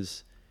who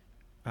is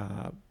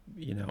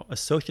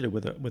associated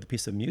with a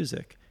piece of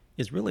music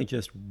is really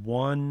just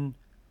one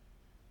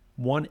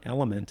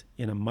element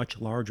in a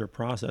much larger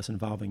process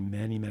involving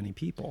many, many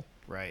people.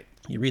 Right.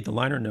 You read the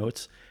liner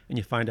notes and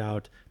you find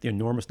out the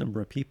enormous number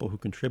of people who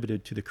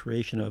contributed to the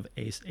creation of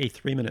a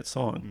 3-minute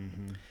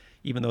song,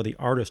 even though the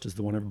artist is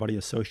the one everybody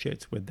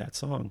associates with that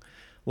song.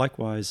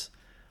 Likewise,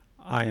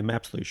 I am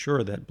absolutely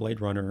sure that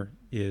Blade Runner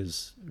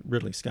is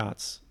Ridley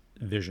Scott's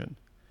vision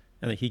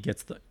and that he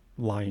gets the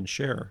lion's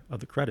share of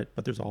the credit,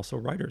 but there's also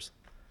writers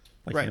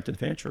like Hampton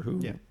Fancher who,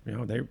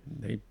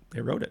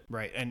 they wrote it.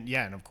 Right. And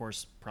of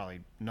course, probably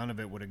none of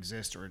it would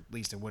exist, or at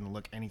least it wouldn't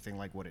look anything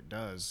like what it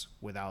does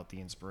without the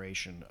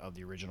inspiration of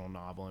the original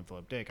novel and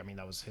Philip Dick. I mean,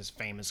 that was his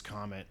famous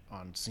comment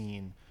on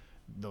seeing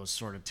those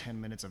sort of 10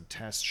 minutes of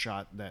test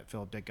shot that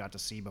Philip Dick got to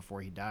see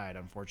before he died.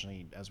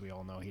 Unfortunately, as we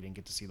all know, he didn't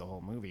get to see the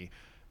whole movie.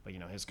 But,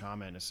 his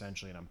comment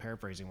essentially, and I'm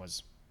paraphrasing,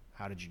 was,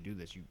 how did you do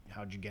this?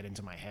 How did you get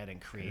into my head and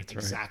create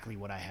exactly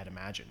what I had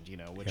imagined,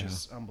 which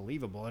is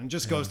unbelievable. And it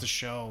just goes to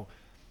show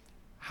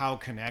how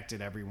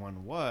connected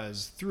everyone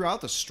was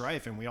throughout the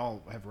strife. And we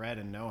all have read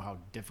and know how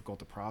difficult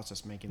the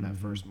process making that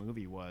first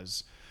movie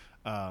was.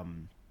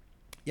 And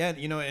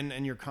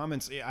your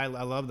comments, I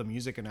love the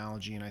music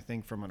analogy. And I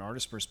think from an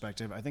artist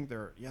perspective, I think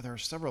there are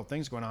several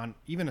things going on,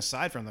 even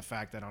aside from the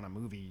fact that on a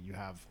movie you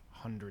have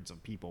hundreds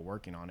of people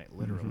working on it,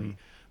 literally.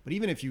 But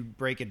even if you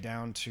break it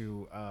down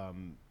to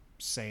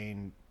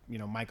saying,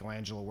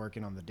 Michelangelo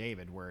working on the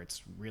David, where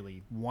it's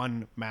really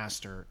one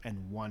master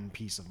and one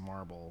piece of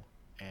marble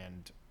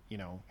and,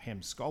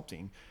 him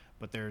sculpting,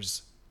 but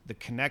there's the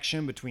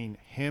connection between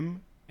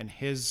him and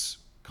his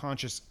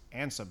conscious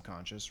and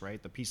subconscious,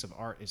 right? The piece of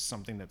art is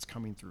something that's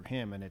coming through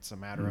him, and it's a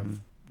matter of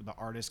the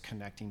artist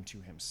connecting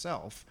to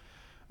himself.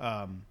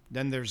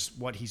 Then there's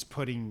what he's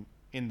putting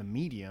in the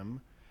medium,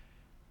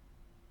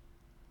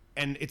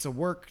 and it's a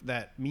work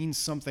that means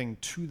something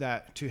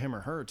to him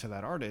or her, to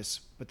that artist,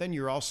 but then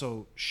you're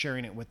also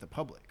sharing it with the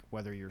public,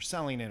 whether you're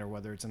selling it or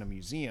whether it's in a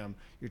museum,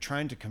 you're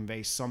trying to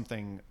convey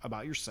something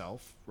about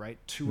yourself, right,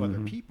 to other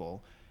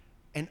people.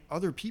 And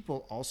other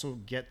people also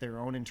get their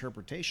own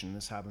interpretation.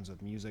 This happens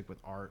with music, with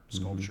art,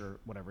 sculpture,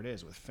 whatever it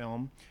is, with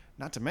film.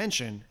 Not to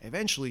mention,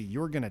 eventually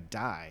you're going to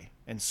die,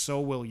 and so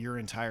will your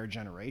entire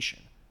generation.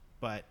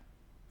 But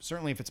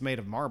certainly if it's made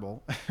of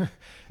marble,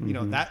 you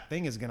know, that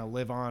thing is going to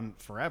live on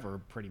forever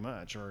pretty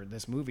much, or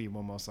this movie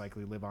will most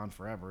likely live on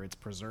forever. It's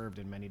preserved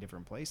in many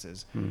different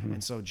places.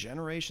 And so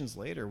generations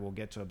later will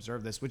get to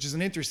observe this, which is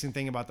an interesting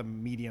thing about the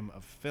medium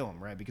of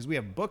film, right? Because we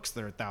have books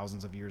that are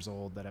thousands of years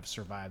old that have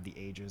survived the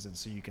ages. And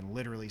so you can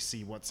literally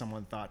see what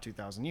someone thought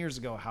 2,000 years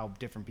ago, how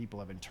different people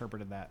have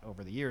interpreted that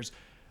over the years.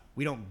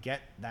 We don't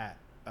get that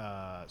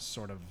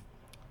sort of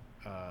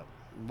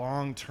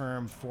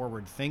long-term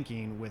forward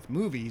thinking with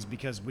movies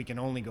because we can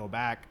only go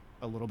back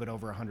a little bit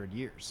over 100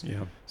 years.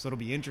 Yeah. So it'll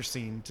be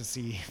interesting to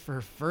see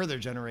for further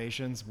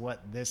generations what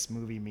this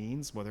movie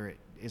means, whether it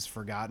is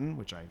forgotten,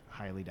 which I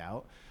highly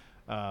doubt.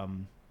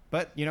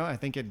 But, you know, I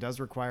think it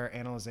does require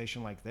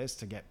analyzation like this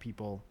to get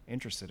people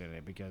interested in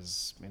it,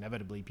 because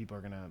inevitably people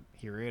are going to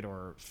hear it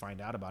or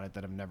find out about it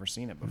that have never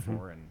seen it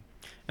before. And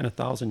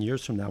 1,000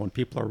 years from now, when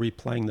people are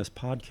replaying this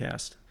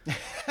podcast,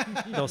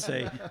 they'll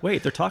say,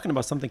 wait, they're talking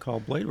about something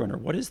called Blade Runner.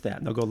 What is that?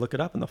 And they'll go look it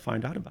up and they'll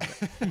find out about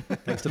it.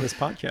 Thanks to this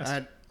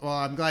podcast. Well,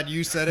 I'm glad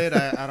you said it.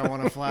 I don't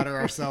want to flatter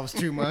ourselves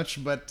too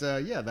much, but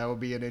yeah, that would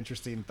be an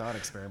interesting thought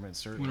experiment,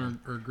 certainly. When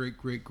our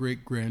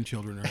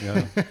great-great-great-grandchildren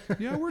are,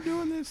 yeah, we're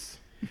doing this.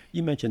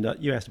 You mentioned,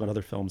 you asked about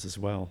other films as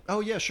well.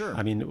 Oh, yeah, sure.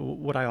 I mean,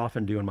 what I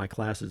often do in my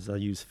classes, I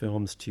use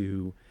films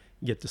to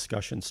get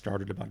discussions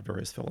started about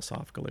various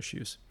philosophical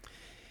issues.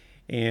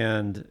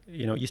 And,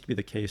 you know, it used to be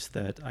the case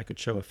that I could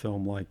show a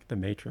film like The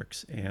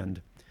Matrix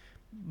and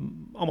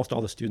almost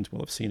all the students will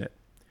have seen it.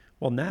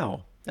 Well,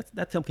 now,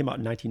 that film came out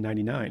in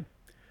 1999.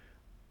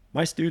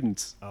 My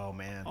students... Oh,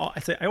 man.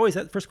 I always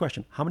ask the first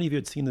question, how many of you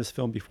had seen this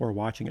film before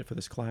watching it for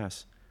this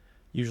class?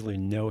 Usually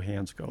no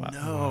hands go up.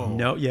 No,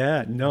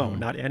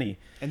 not any.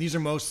 And these are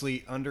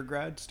mostly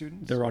undergrad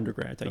students? They're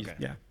undergrads. Okay.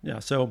 Yeah.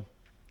 So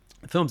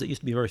films that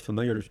used to be very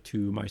familiar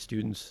to my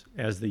students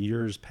as the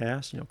years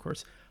pass, you know, of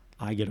course,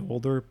 I get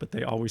older, but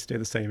they always stay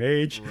the same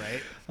age.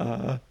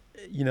 Right.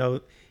 You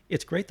know,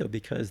 it's great though,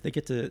 because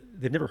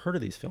they've never heard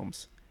of these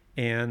films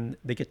and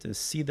they get to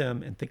see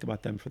them and think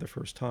about them for the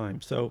first time.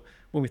 So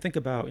when we think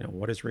about, you know,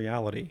 what is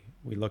reality,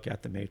 we look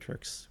at The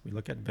Matrix, we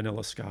look at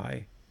Vanilla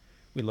Sky,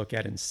 we look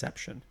at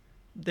Inception.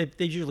 They've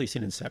usually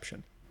seen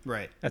Inception.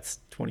 Right. That's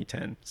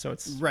 2010, so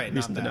it's right,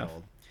 recent not that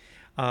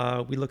enough.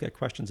 Old. We look at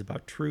questions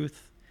about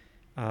truth.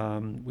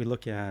 We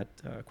look at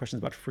questions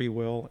about free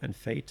will and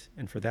fate,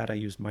 and for that I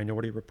use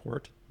Minority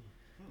Report,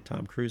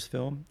 Tom Cruise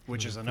film.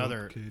 Which is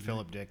another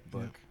Philip Dick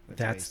book.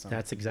 Yeah.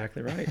 That's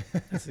exactly right.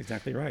 That's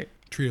exactly right.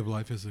 Tree of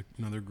Life is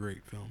another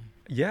great film.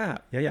 Yeah.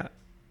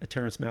 A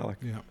Terrence Malick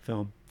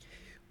film.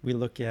 We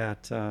look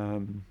at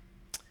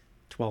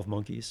 12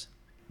 Monkeys.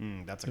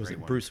 That's a great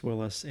one. Bruce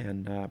Willis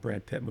and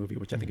Brad Pitt movie,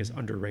 which I think is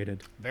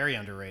underrated. Very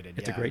underrated.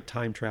 It's a great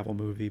time travel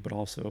movie, but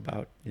also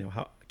about, you know,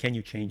 how can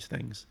you change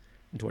things,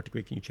 and to what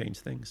degree can you change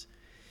things.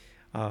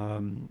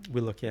 We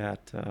look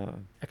at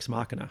Ex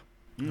Machina.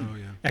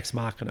 Ex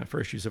Machina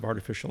for issues of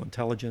artificial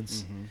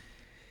intelligence.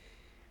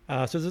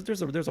 So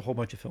there's a whole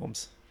bunch of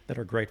films that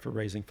are great for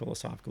raising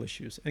philosophical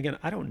issues. Again,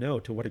 I don't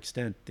know to what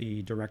extent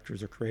the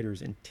directors or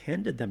creators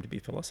intended them to be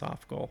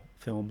philosophical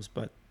films,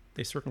 but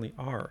they certainly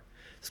are.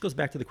 This goes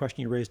back to the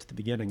question you raised at the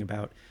beginning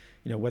about,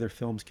 you know, whether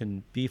films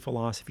can be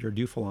philosophy or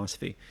do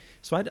philosophy.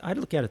 So I'd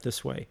look at it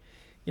this way.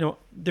 You know,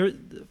 the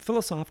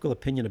philosophical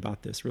opinion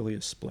about this really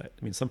is split.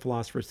 I mean, some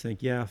philosophers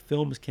think, yeah,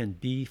 films can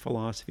be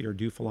philosophy or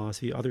do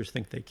philosophy. Others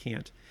think they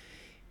can't.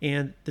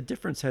 And the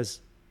difference has,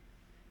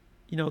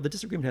 you know, the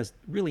disagreement has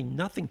really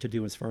nothing to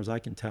do, as far as I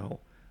can tell,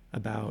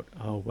 about,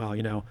 oh, well,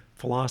 you know,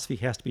 philosophy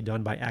has to be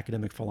done by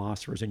academic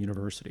philosophers in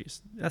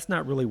universities. That's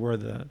not really where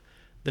the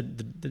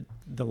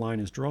line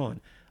is drawn.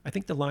 I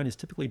think the line is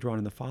typically drawn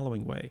in the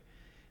following way.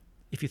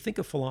 If you think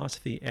of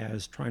philosophy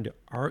as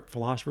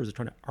philosophers are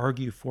trying to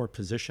argue for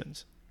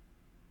positions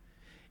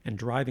and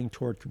driving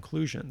toward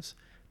conclusions,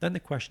 then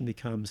the question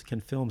becomes, can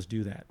films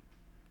do that?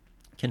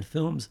 Can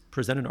films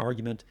present an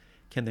argument?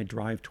 Can they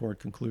drive toward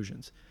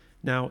conclusions?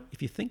 Now,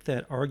 if you think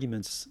that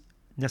arguments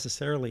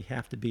necessarily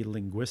have to be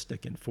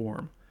linguistic in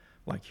form,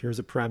 like here's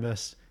a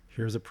premise,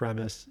 here's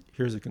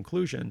a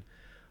conclusion,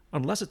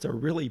 unless it's a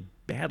really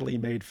badly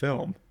made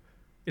film,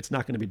 it's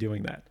not going to be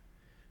doing that.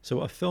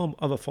 So a film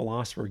of a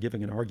philosopher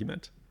giving an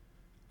argument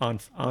on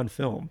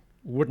film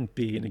wouldn't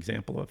be an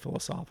example of a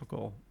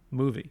philosophical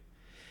movie.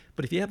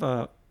 But if you have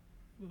a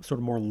sort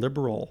of more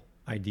liberal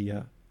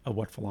idea of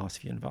what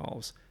philosophy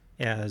involves,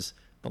 as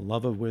the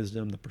love of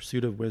wisdom, the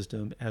pursuit of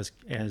wisdom,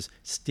 as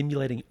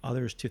stimulating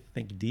others to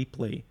think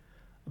deeply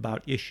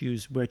about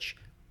issues which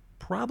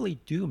probably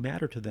do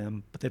matter to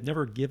them, but they've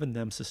never given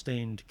them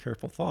sustained,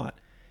 careful thought.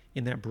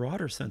 In that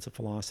broader sense of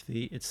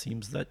philosophy, it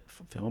seems that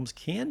films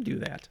can do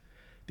that,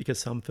 because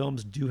some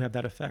films do have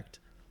that effect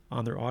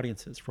on their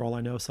audiences. For all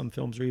I know, some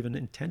films are even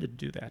intended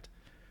to do that.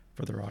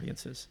 for their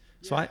audiences.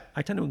 So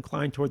I tend to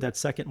incline toward that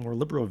second, more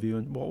liberal view.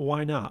 And well,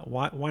 why not?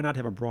 Why not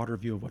have a broader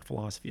view of what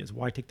philosophy is?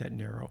 Why take that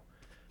narrow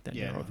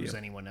narrow view? Who's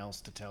anyone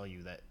else to tell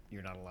you that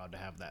you're not allowed to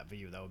have that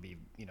view? That would be,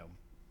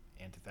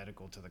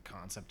 antithetical to the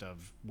concept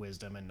of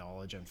wisdom and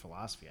knowledge and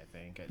philosophy, I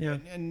think.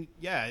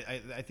 Yeah.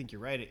 I think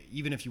you're right.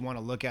 Even if you want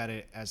to look at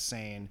it as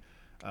saying,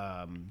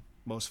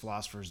 most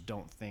philosophers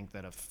don't think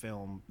that a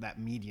film, that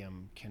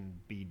medium, can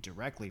be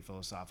directly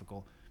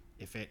philosophical.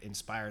 If it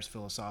inspires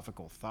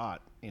philosophical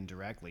thought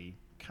indirectly,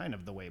 kind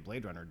of the way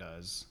Blade Runner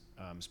does,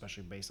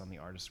 especially based on the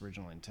artist's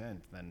original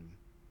intent, then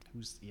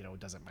it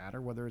doesn't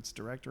matter whether it's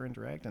direct or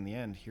indirect. In the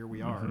end, here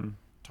we are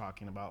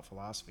talking about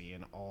philosophy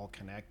and all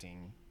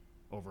connecting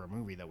over a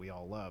movie that we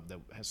all love, that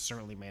has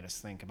certainly made us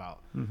think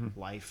about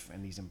life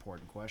and these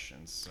important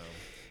questions. So,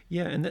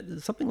 yeah,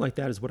 and something like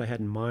that is what I had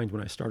in mind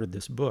when I started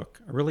this book.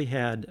 I really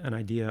had an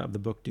idea of the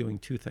book doing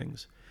two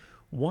things.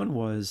 One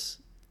was,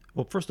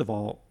 well, first of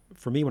all,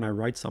 for me, when I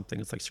write something,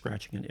 it's like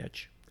scratching an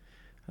itch.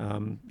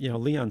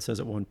 Leon says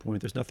at one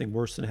point, there's nothing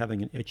worse than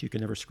having an itch you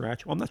can never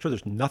scratch. Well, I'm not sure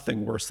there's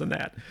nothing worse than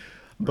that.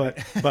 But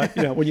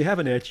when you have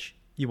an itch,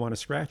 you want to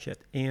scratch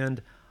it.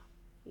 And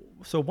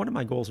so one of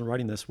my goals in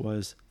writing this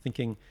was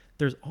thinking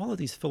there's all of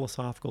these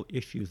philosophical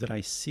issues that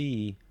I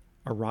see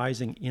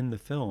arising in the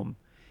film.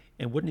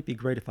 And wouldn't it be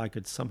great if I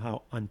could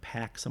somehow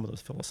unpack some of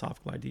those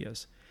philosophical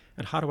ideas?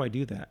 And how do I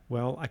do that?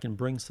 Well, I can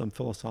bring some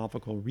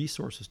philosophical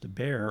resources to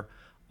bear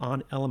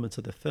on elements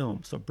of the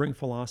film. So bring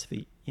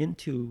philosophy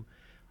into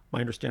my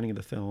understanding of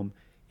the film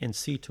and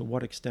see to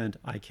what extent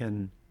I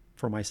can,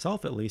 for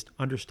myself at least,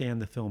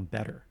 understand the film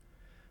better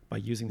by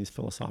using these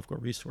philosophical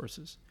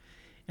resources.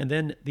 And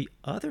then the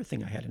other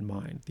thing I had in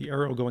mind, the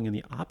arrow going in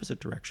the opposite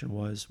direction,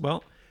 was,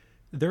 well,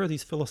 there are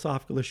these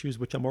philosophical issues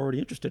which I'm already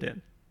interested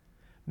in.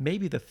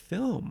 Maybe the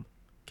film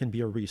can be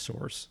a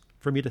resource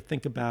for me to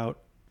think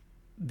about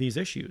these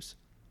issues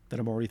that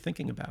I'm already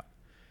thinking about.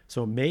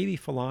 So maybe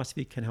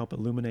philosophy can help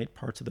illuminate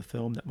parts of the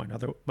film that might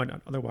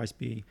not otherwise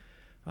be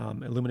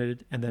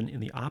illuminated. And then in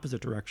the opposite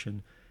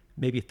direction,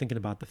 maybe thinking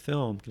about the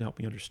film can help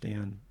me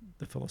understand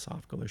the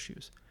philosophical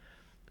issues.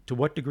 To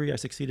what degree I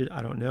succeeded,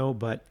 I don't know,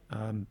 but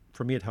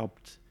for me it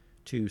helped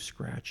to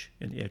scratch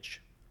an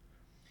itch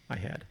I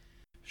had.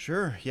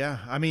 Sure, yeah.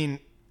 I mean,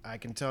 I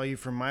can tell you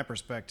from my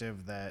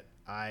perspective that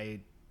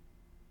I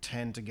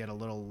tend to get a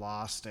little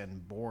lost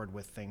and bored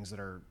with things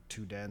that are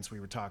too dense. We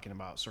were talking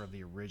about sort of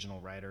the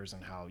original writers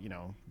and how,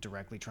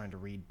 directly trying to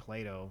read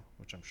Plato,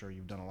 which I'm sure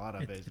you've done a lot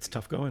of. It's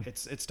tough going.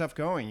 It's tough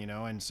going,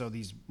 and so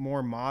these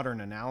more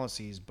modern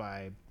analyses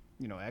by,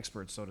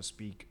 experts, so to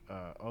speak,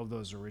 of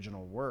those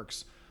original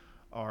works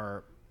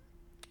are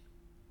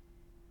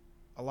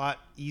a lot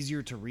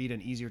easier to read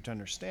and easier to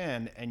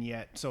understand. And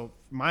yet, so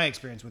my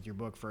experience with your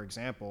book, for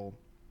example,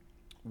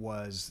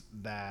 was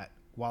that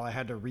while I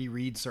had to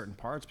reread certain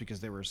parts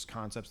because there were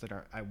concepts that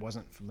I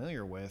wasn't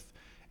familiar with,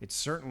 it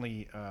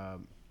certainly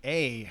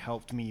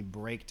helped me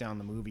break down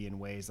the movie in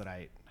ways that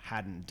I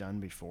hadn't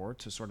done before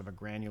to sort of a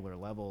granular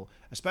level,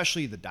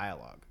 especially the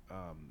dialogue.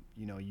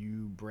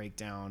 You break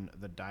down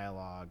the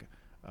dialogue.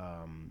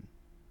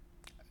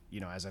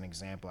 As an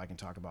example, I can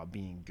talk about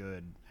being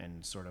good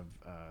and sort of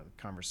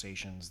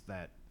conversations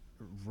that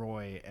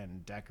Roy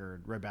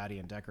Batty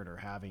and Deckard are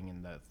having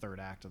in the third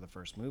act of the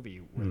first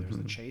movie, where there's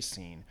the chase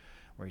scene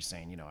where he's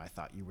saying, I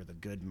thought you were the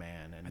good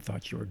man. And I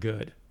thought you were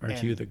good.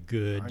 Aren't you the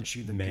good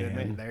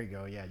man? There you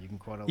go. Yeah, you can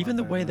quote a lot. Even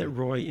the way that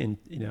Roy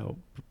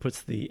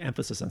puts the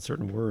emphasis on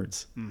certain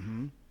words,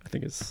 I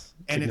think is significant.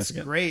 And it's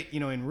great,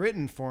 in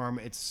written form,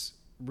 it's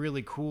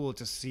really cool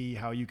to see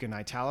how you can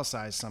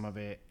italicize some of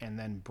it and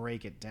then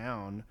break it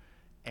down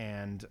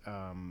and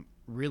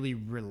really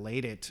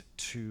relate it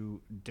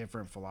to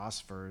different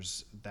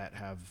philosophers that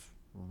have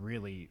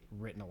really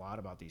written a lot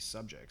about these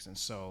subjects. And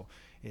so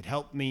it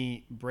helped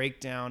me break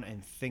down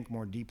and think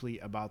more deeply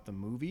about the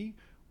movie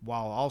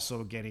while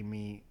also getting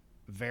me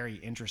very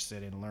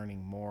interested in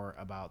learning more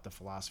about the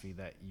philosophy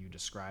that you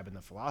describe and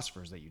the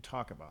philosophers that you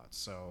talk about.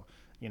 So,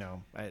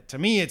 to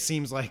me, it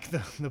seems like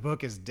the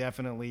book is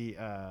definitely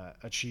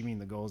achieving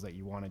the goals that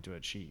you wanted to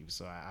achieve.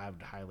 So I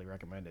would highly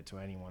recommend it to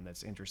anyone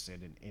that's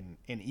interested in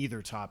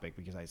either topic,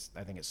 because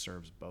I think it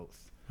serves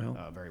both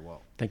very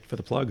well. Thank you for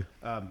the plug.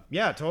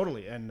 Yeah,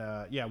 totally. And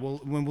we'll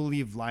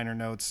leave liner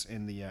notes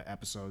in the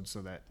episode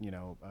so that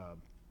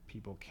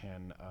people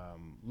can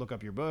look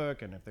up your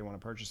book, and if they want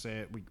to purchase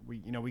it,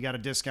 we got a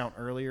discount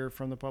earlier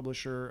from the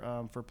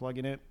publisher for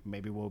plugging it.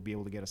 Maybe we'll be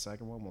able to get a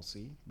second one. We'll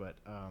see. But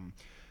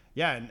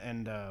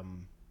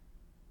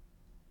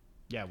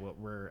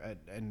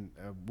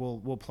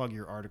we'll plug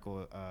your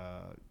article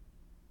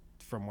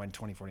from when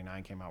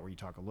 2049 came out, where you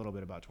talk a little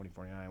bit about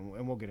 2049,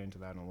 and we'll get into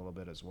that in a little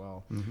bit as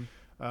well.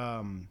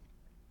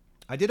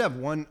 I did have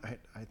one.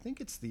 I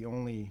think it's the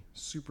only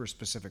super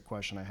specific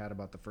question I had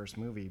about the first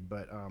movie,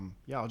 but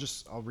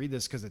I'll read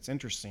this because it's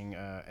interesting.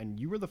 And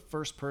you were the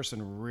first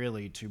person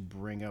really to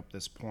bring up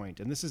this point,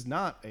 and this is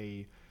not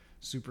a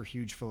super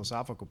huge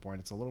philosophical point.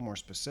 It's a little more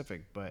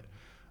specific, but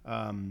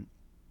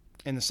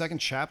in the second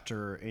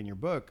chapter in your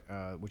book,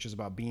 which is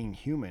about being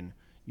human,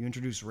 you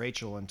introduce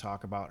Rachel and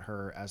talk about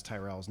her as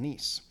Tyrell's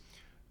niece.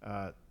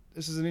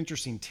 This is an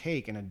interesting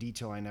take and a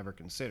detail I never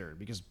considered,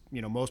 because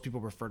most people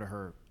refer to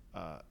her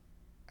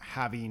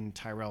having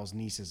Tyrell's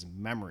niece's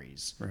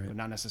memories, but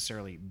not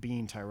necessarily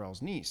being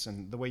Tyrell's niece.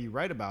 And the way you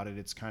write about it,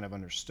 it's kind of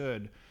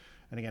understood.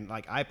 And again,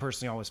 like, I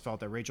personally always felt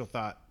that Rachel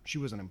thought she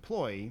was an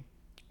employee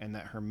and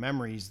that her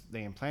memories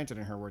they implanted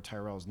in her were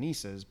Tyrell's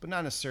nieces, but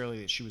not necessarily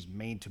that she was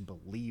made to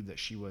believe that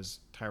she was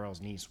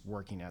Tyrell's niece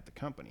working at the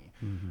company.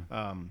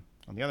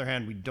 On the other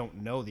hand, we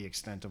don't know the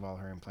extent of all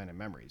her implanted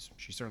memories.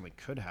 She certainly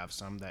could have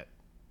some that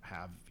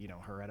have,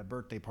 her at a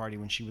birthday party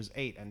when she was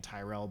 8 and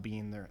Tyrell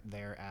being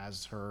there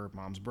as her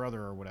mom's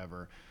brother or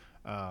whatever.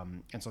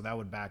 And so that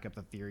would back up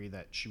the theory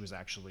that she was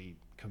actually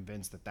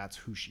convinced that that's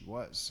who she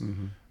was.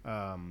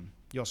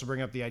 You also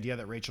bring up the idea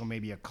that Rachel may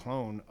be a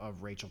clone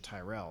of Rachel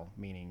Tyrell,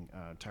 meaning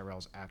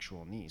Tyrell's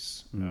actual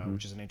niece,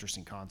 which is an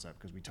interesting concept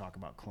because we talk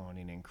about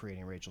cloning and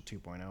creating Rachel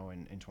 2.0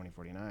 in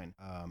 2049.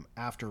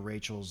 After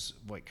Rachel's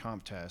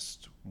Voight-Kampff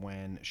test,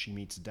 when she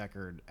meets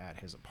Deckard at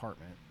his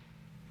apartment.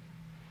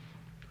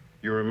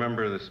 You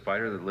remember the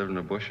spider that lived in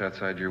a bush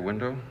outside your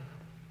window?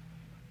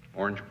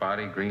 Orange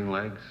body, green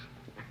legs.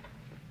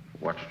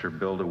 Watched her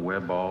build a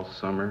web all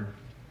summer.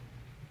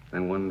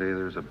 Then one day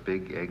there's a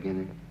big egg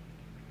in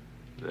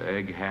it. The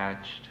egg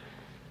hatched.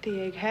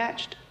 The egg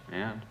hatched?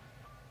 And?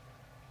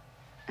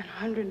 And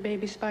 100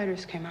 baby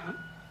spiders came out.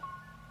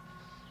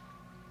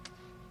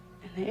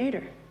 And they ate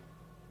her.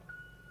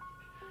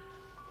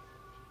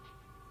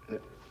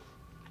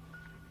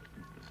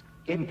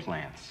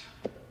 Implants.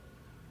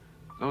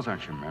 Those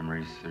aren't your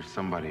memories. They're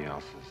somebody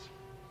else's.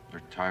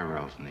 They're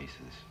Tyrell's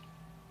nieces.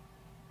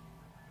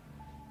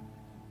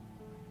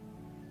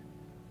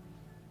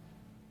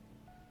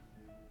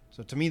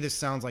 So to me, this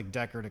sounds like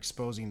Deckard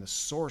exposing the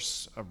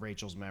source of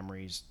Rachel's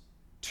memories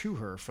to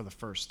her for the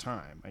first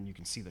time. And you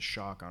can see the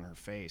shock on her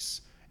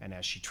face. And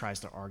as she tries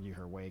to argue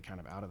her way kind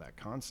of out of that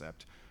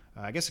concept,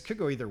 I guess it could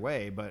go either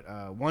way.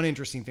 But one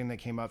interesting thing that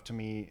came up to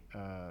me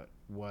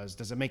was,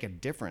 does it make a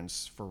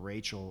difference for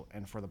Rachel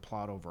and for the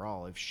plot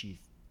overall if she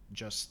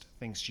just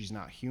thinks she's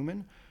not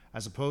human,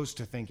 as opposed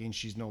to thinking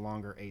she's no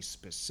longer a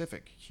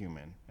specific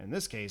human? In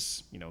this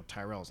case,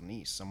 Tyrell's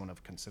niece, someone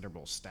of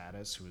considerable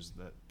status, who is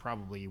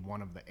probably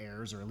one of the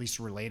heirs, or at least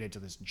related to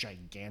this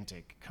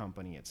gigantic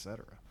company,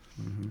 etc.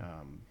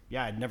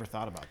 Yeah, I'd never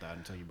thought about that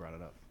until you brought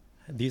it up.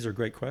 These are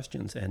great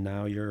questions, and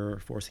now you're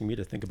forcing me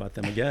to think about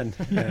them again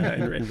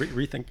and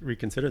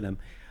reconsider them.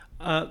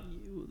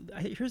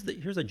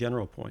 Here's a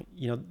general point.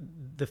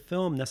 The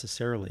film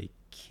necessarily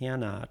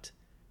cannot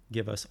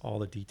give us all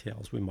the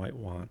details we might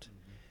want.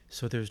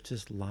 So there's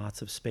just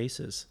lots of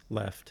spaces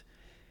left.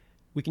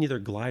 We can either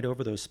glide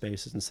over those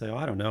spaces and say, oh,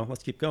 I don't know,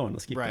 let's keep going.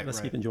 Let's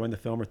keep enjoying the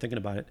film or thinking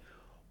about it.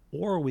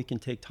 Or we can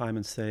take time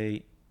and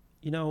say,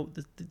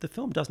 the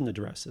film doesn't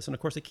address this. And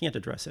of course it can't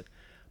address it.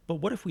 But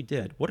what if we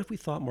did? What if we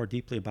thought more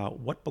deeply about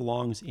what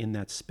belongs in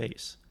that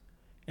space?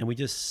 And we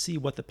just see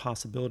what the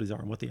possibilities are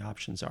and what the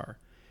options are.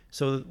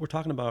 So we're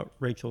talking about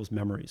Rachel's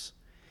memories.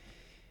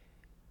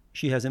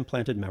 She has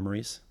implanted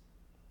memories,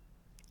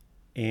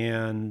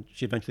 and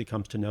she eventually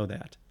comes to know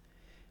that.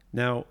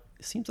 Now,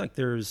 it seems like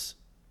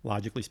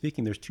logically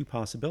speaking, there's two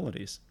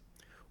possibilities.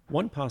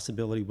 One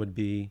possibility would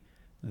be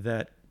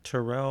that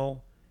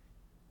Tyrell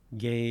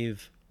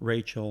gave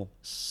Rachel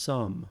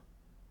some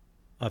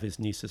of his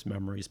niece's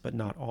memories, but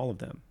not all of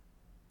them.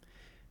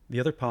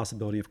 The other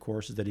possibility, of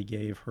course, is that he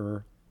gave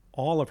her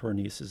all of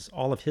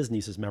his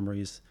niece's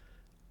memories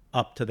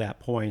up to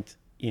that point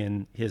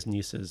in his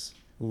niece's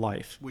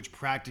life. Which,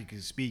 practically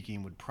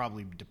speaking, would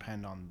probably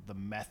depend on the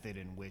method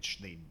in which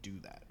they do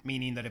that.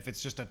 Meaning that if it's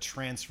just a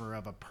transfer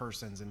of a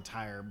person's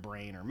entire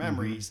brain or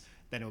memories,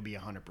 then it would be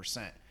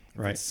 100%.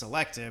 If it's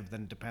selective,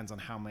 then it depends on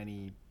how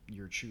many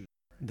you're choosing.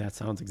 That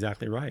sounds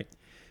exactly right.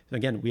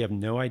 Again, we have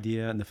no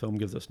idea, and the film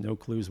gives us no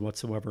clues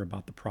whatsoever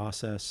about the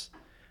process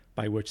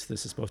by which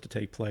this is supposed to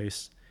take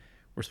place.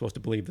 We're supposed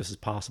to believe this is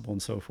possible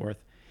and so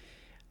forth.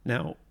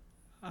 Now,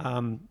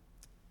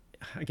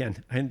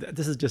 again,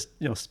 this is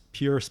just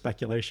pure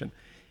speculation.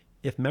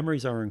 If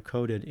memories are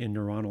encoded in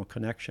neuronal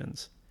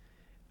connections,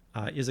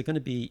 is it going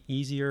to be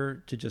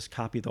easier to just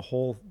copy the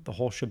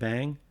whole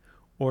shebang,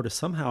 or to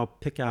somehow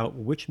pick out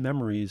which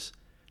memories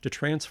to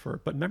transfer?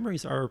 But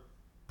memories are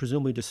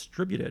presumably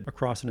distributed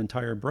across an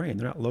entire brain.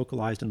 They're not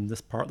localized in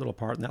this little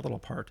part, and that little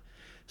part.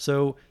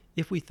 So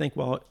if we think,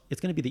 well,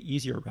 it's going to be the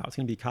easier route, it's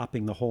going to be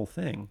copying the whole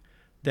thing,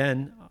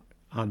 then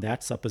on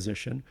that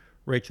supposition,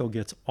 Rachel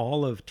gets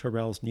all of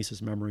Tyrell's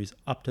niece's memories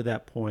up to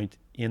that point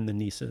in the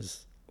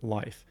niece's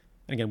life.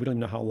 And again, we don't even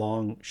know how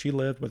long she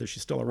lived, whether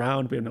she's still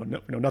around. We know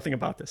nothing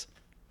about this.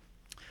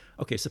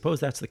 Okay,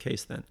 suppose that's the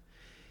case then.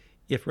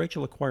 If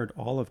Rachel acquired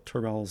all of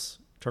Tyrell's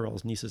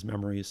niece's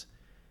memories,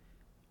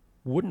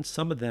 wouldn't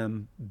some of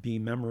them be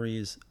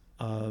memories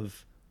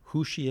of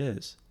who she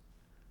is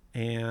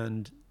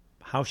and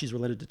how she's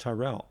related to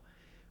Tyrell?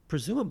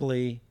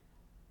 Presumably,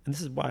 and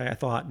this is why I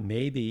thought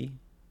maybe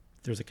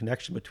there's a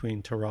connection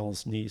between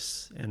Tyrell's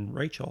niece and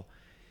Rachel.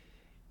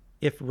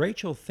 If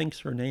Rachel thinks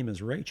her name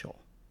is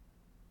Rachel,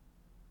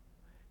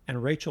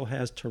 and Rachel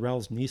has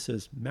Tyrell's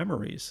niece's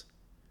memories.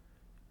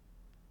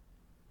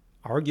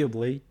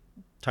 Arguably,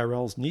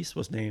 Tyrell's niece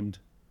was named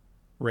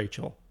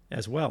Rachel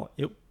as well.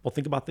 Well,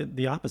 think about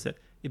the opposite.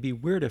 It'd be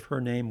weird if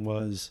her name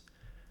was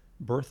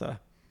Bertha,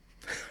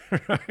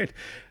 right?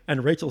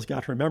 And Rachel's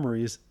got her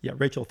memories, yet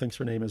Rachel thinks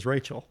her name is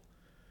Rachel.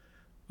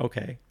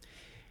 Okay.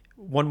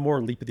 One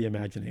more leap of the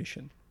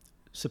imagination.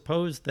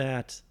 Suppose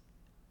that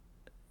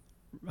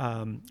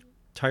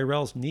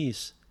Tyrell's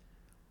niece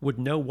would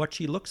know what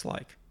she looks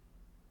like.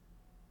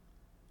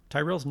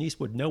 Tyrell's niece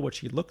would know what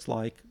she looks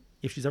like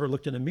if she's ever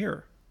looked in a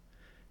mirror.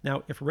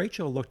 Now, if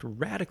Rachel looked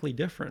radically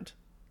different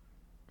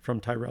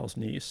from Tyrell's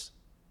niece,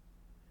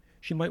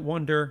 she might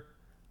wonder,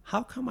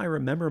 how come I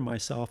remember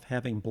myself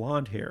having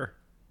blonde hair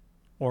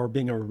or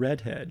being a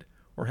redhead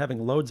or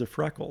having loads of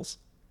freckles,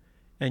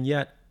 and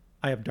yet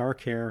I have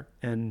dark hair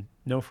and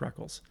no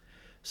freckles?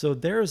 So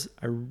there's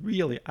a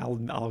really,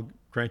 I'll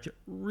grant you,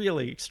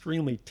 really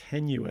extremely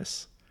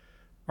tenuous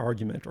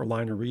argument or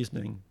line of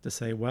reasoning to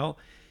say, well,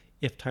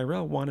 if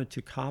Tyrell wanted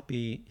to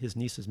copy his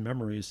niece's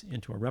memories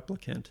into a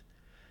replicant,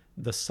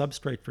 the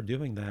substrate for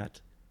doing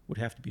that would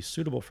have to be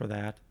suitable for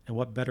that. And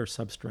what better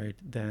substrate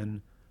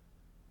than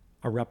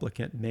a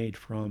replicant made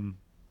from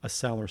a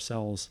cell or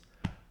cells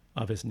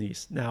of his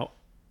niece? Now,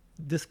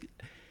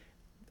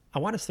 I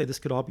want to say this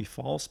could all be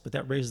false, but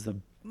that raises a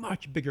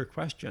much bigger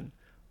question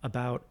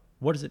about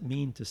what does it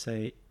mean to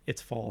say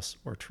it's false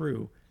or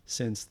true,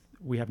 since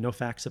we have no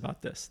facts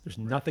about this. There's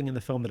nothing in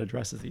the film that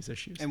addresses these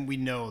issues. And we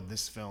know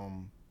this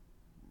film,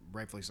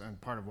 rightfully so, and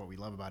part of what we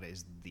love about it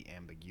is the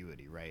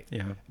ambiguity, right?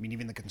 Yeah. I mean,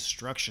 even the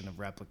construction of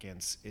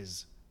replicants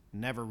is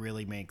never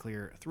really made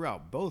clear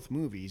throughout both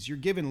movies. You're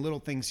given little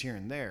things here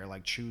and there,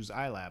 like choose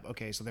eye lab.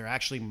 Okay, so they're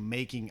actually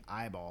making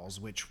eyeballs,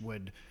 which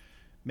would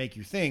make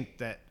you think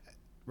that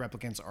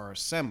replicants are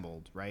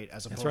assembled, right?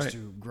 As opposed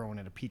to growing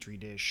in a petri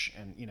dish,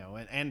 and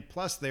and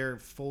plus they're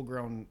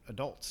full-grown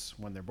adults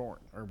when they're born,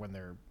 or when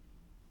they're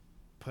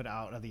put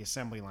out of the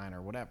assembly line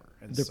or whatever.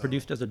 And they're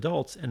produced as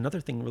adults. And another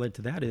thing related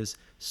to that is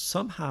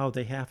somehow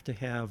they have to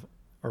have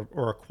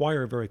or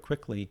acquire very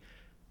quickly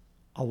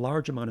a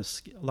large amount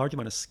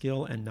of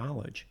skill and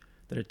knowledge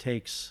that it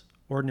takes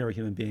ordinary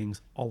human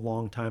beings a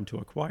long time to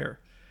acquire.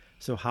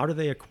 So how do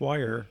they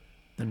acquire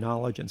the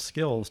knowledge and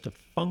skills to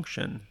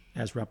function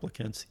as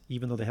replicants,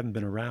 even though they haven't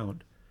been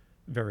around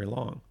very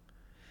long?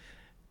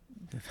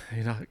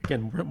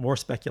 Again, more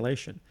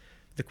speculation.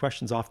 The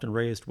question's often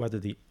raised whether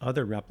the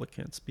other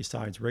replicants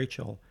besides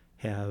Rachel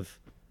have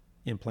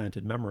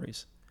implanted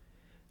memories.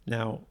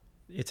 Now,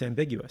 it's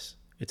ambiguous.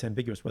 It's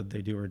ambiguous whether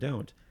they do or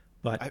don't.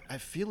 But I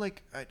feel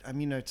like,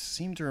 I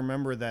seem to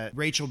remember that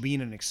Rachel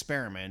being an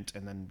experiment,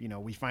 and then,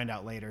 we find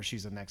out later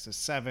she's a Nexus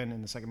 7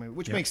 in the second movie,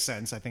 which makes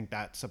sense. I think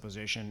that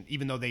supposition,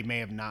 even though they may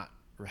have not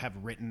or have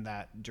written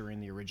that during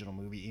the original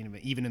movie,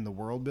 even in the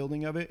world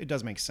building of it, it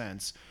does make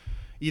sense.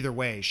 Either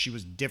way, she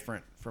was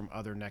different from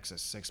other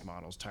Nexus 6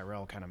 models.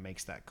 Tyrell kind of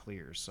makes that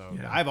clear. So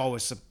I've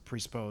always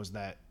presupposed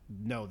that,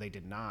 no, they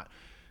did not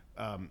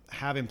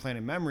have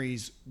implanted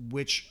memories,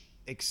 which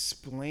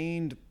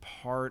explained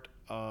part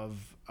of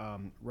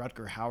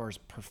Rutger Hauer's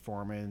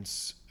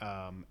performance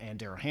and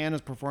Daryl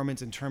Hannah's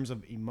performance in terms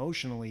of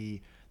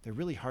emotionally. They're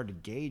really hard to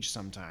gauge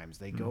sometimes.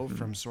 They go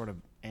from sort of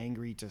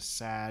angry to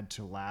sad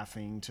to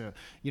laughing to,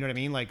 you know what I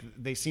mean? Like,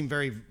 they seem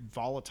very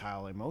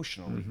volatile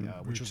emotionally,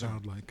 which was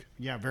childlike.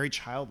 Very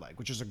childlike,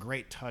 which is a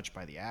great touch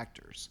by the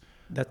actors.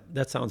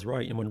 That sounds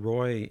right. And when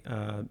Roy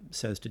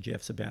says to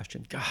Jeff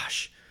Sebastian,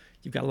 "Gosh,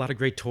 you've got a lot of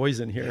great toys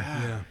in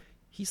here,"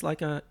 he's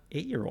like a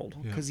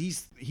 8-year-old. Because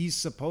he's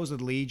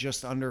supposedly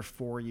just under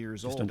 4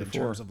 years old in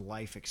terms of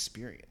life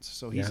experience.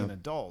 So he's an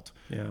adult.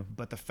 Yeah.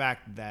 But the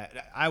fact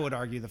that, I would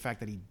argue the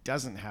fact that he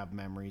doesn't have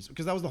memories,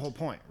 because that was the whole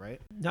point,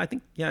 right? No, I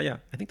think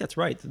that's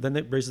right. Then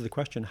it raises the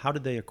question, how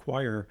did they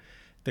acquire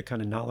the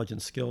kind of knowledge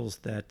and skills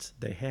that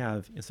they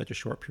have in such a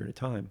short period of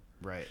time?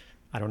 Right.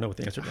 I don't know what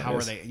the answer to that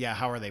is.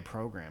 How are they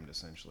programmed,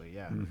 essentially?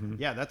 Yeah.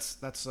 Yeah,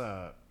 that's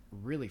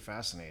really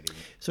fascinating.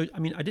 So, I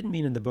mean, I didn't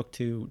mean in the book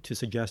to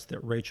suggest that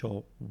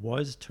Rachel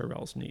was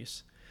Tyrell's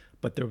niece,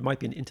 but there might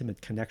be an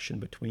intimate connection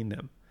between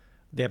them.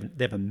 They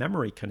have a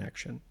memory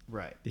connection,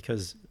 right?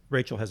 Because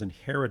Rachel has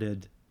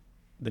inherited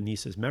the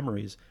niece's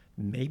memories.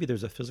 Maybe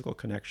there's a physical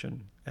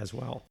connection as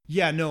well.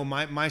 Yeah, no,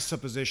 my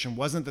supposition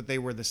wasn't that they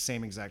were the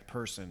same exact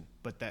person,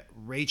 but that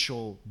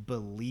Rachel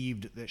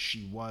believed that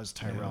she was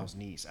Tyrell's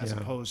niece, as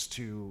opposed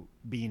to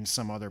being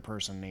some other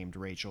person named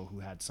Rachel who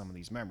had some of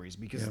these memories.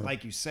 Because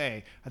like you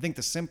say, I think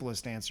the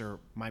simplest answer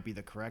might be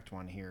the correct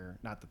one here.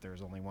 Not that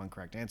there's only one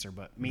correct answer,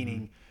 but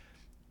meaning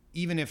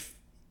even if,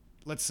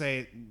 let's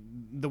say,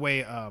 the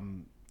way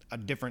a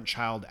different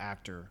child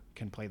actor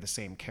can play the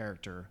same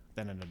character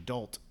than an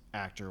adult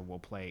actor will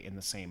play in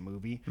the same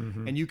movie,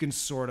 and you can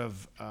sort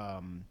of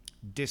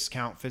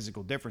discount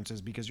physical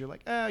differences because you're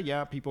like,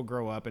 people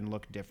grow up and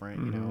look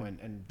different,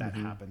 and that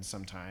happens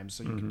sometimes,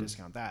 so you can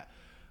discount that.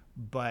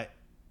 But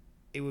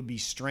it would be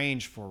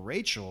strange for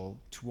Rachel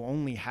to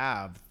only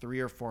have 3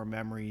 or 4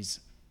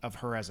 memories of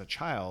her as a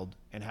child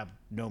and have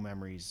no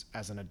memories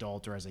as an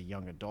adult or as a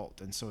young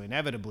adult. And so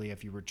inevitably,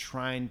 if you were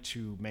trying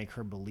to make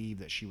her believe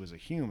that she was a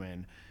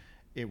human,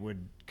 it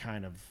would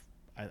kind of,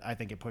 I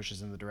think it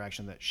pushes in the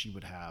direction that she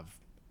would have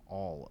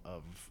all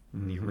of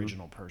the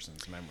original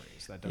person's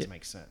memories. That does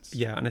make sense.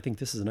 Yeah, and I think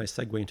this is a nice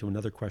segue into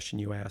another question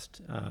you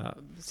asked.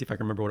 See if I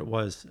can remember what it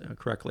was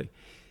correctly.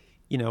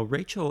 You know,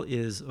 Rachel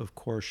is, of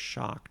course,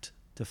 shocked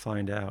to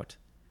find out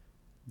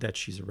that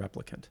she's a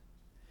replicant.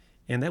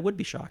 And that would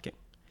be shocking.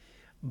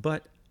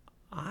 But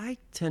I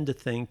tend to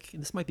think,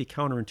 this might be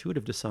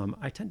counterintuitive to some,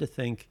 I tend to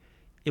think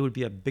it would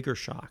be a bigger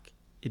shock.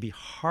 It'd be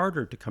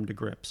harder to come to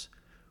grips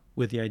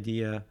with the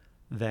idea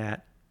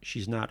that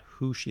she's not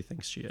who she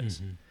thinks she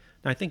is.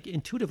 Now, I think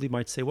intuitively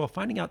might say, well,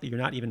 finding out that you're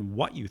not even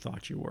what you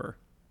thought you were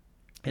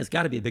has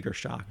got to be a bigger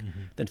shock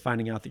than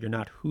finding out that you're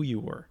not who you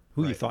were,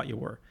 who you thought you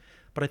were.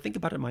 But I think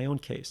about it in my own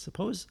case.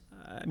 Suppose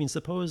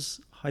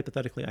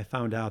hypothetically I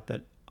found out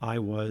that I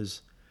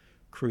was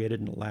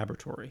created in a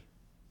laboratory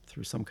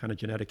through some kind of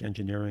genetic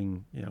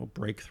engineering,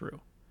 breakthrough.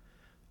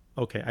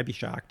 Okay, I'd be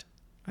shocked.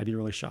 I'd be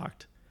really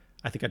shocked.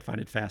 I think I'd find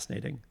it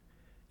fascinating.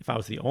 If I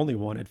was the only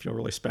one, I'd feel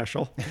really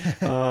special.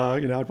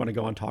 I'd want to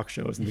go on talk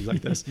shows and things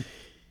like this.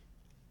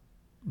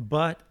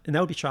 And that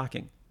would be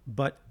shocking.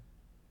 But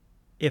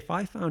if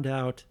I found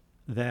out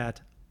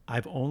that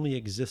I've only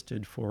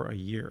existed for a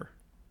year,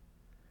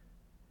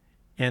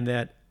 and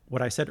that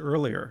what I said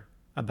earlier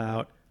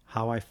about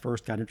how I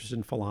first got interested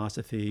in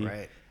philosophy,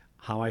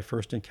 how I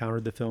first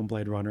encountered the film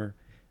Blade Runner,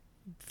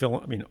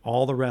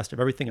 all the rest of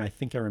everything I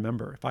think I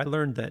remember. If I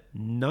learned that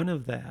none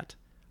of that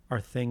are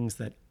things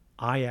that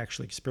I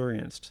actually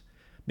experienced,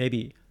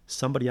 maybe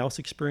somebody else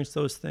experienced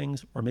those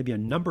things, or maybe a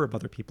number of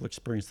other people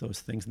experienced those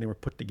things and they were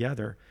put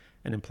together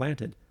and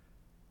implanted,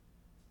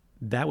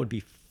 that would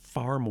be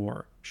far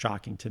more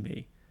shocking to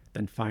me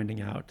than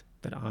finding out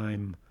that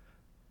I'm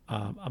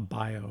a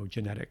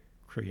biogenetic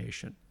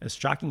creation. As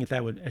shocking as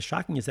that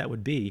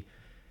would be,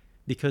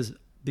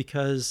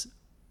 because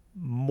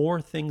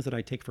more things that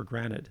I take for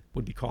granted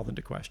would be called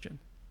into question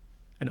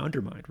and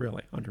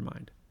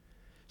undermined.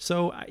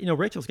 So,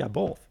 Rachel's got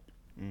both.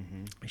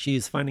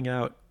 She's finding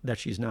out that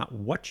she's not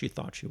what she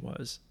thought she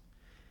was,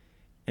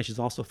 and she's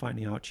also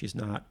finding out she's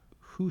not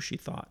who she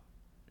thought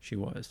she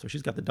was. So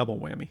she's got the double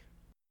whammy.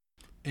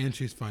 And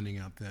she's finding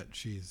out that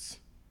she's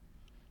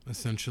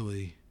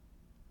essentially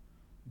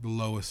the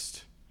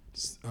lowest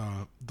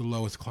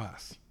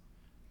class.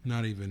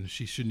 Not even,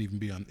 she shouldn't even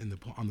be on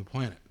the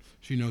planet.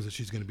 She knows that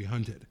she's going to be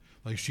hunted.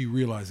 Like, she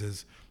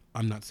realizes,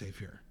 I'm not safe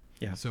here.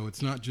 Yeah. So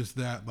it's not just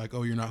that, like,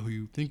 oh, you're not who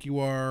you think you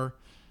are,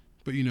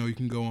 but you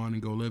can go on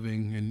and go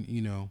living, and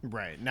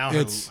Right now,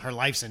 her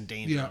life's in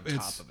danger. On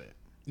top of it,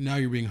 now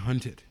you're being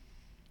hunted.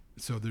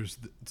 So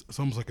it's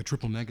almost like a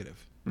triple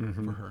negative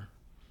for her.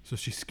 So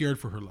she's scared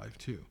for her life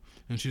too,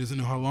 and she doesn't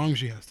know how long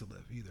she has to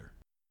live either.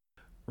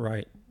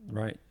 Right.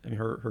 I mean,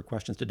 her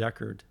questions to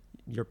Deckard: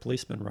 "You're a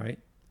policeman, right?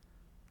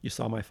 You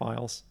saw my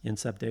files,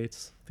 INCEP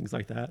dates, things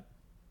like that."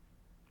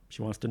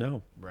 She wants to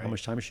know how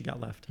much time has she got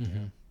left.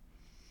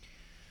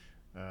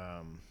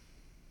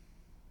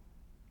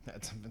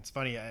 It's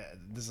funny.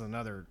 This is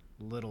another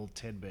little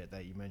tidbit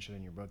that you mentioned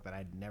in your book that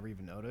I'd never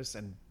even noticed.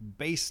 And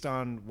based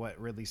on what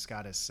Ridley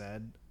Scott has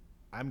said,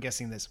 I'm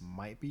guessing this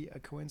might be a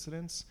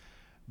coincidence.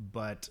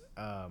 But,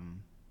 of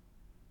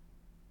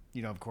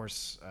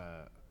course,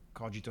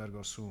 cogito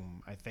ergo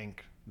sum, I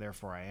think,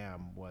 therefore I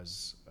am,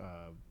 was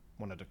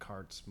one of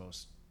Descartes'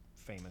 most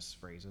famous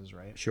phrases,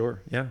 right?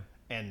 Sure, yeah.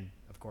 And,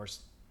 of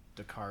course,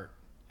 Descartes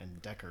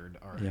and Deckard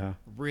are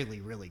really,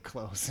 really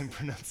close in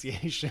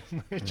pronunciation,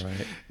 which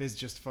is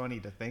just funny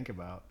to think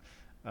about.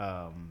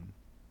 And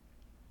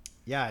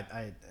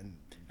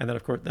that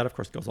of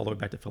course goes all the way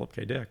back to Philip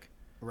K. Dick,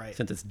 right?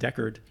 Since it's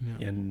Deckard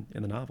in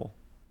the novel,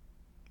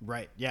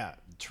 right? Yeah,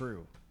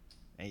 true.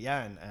 And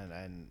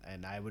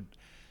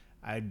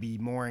I'd be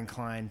more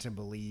inclined to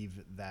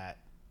believe that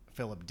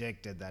Philip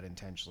Dick did that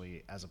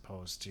intentionally as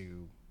opposed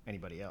to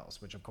anybody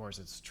else, which of course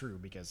it's true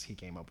because he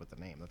came up with the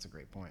name. That's a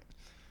great point.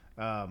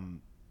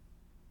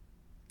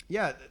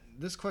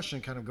 This question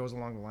kind of goes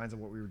along the lines of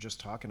what we were just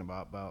talking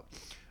about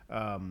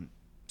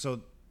so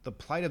the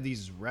plight of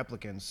these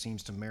replicants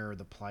seems to mirror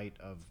the plight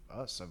of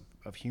us,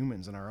 of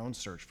humans in our own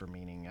search for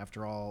meaning.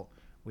 After all,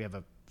 we have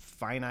a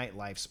finite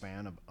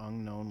lifespan of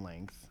unknown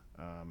length,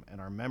 and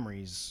our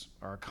memories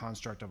are a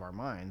construct of our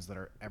minds that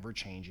are ever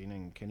changing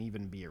and can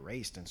even be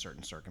erased in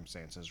certain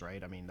circumstances,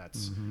 right? I mean,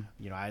 that's,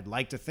 I'd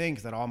like to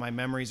think that all my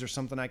memories are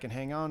something I can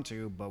hang on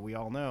to, but we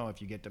all know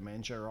if you get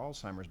dementia or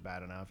Alzheimer's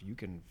bad enough, you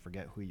can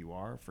forget who you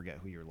are, forget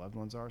who your loved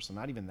ones are. So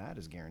not even that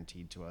is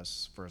guaranteed to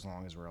us for as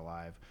long as we're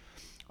alive.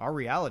 Our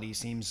reality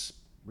seems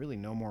really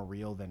no more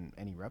real than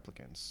any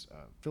replicants.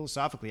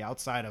 Philosophically,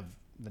 outside of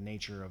the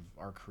nature of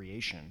our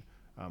creation,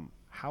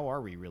 how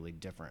are we really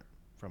different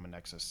from a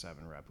Nexus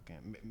 7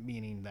 replicant?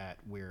 Meaning that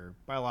we're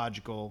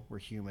biological, we're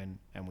human,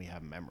 and we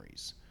have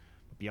memories.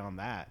 But beyond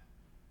that,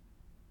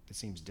 it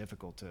seems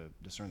difficult to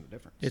discern the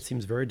difference. It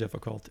seems very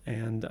difficult,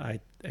 and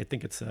I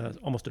think it's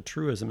almost a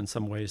truism in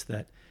some ways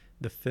that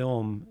the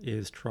film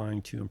is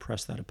trying to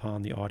impress that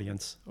upon the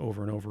audience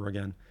over and over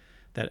again,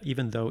 that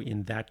even though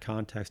in that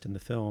context in the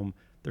film,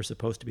 there's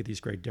supposed to be these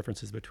great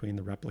differences between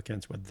the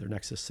replicants, whether they're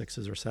Nexus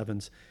 6s or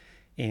 7s,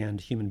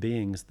 and human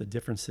beings, the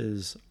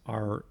differences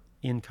are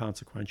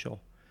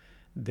inconsequential.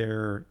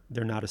 They're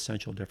not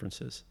essential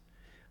differences.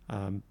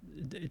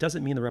 It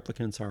doesn't mean the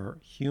replicants are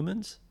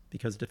humans,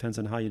 because it depends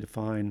on how you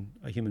define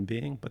a human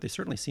being, but they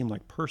certainly seem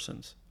like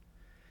persons.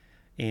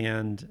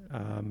 And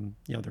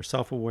they're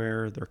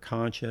self-aware, they're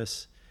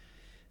conscious,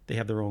 they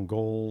have their own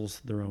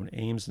goals, their own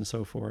aims, and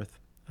so forth.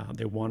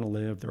 They want to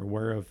live, they're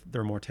aware of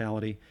their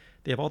mortality.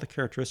 They have all the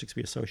characteristics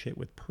we associate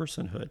with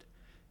personhood,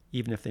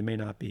 even if they may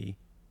not be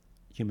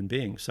human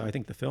beings. So I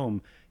think the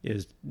film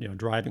is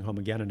driving home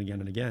again and again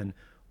and again,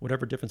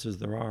 whatever differences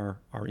there are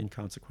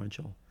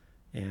inconsequential.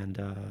 And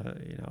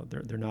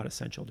they're not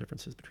essential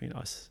differences between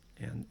us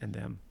and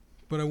them.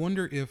 But I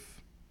wonder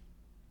if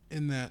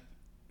in that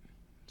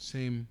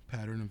same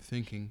pattern of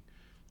thinking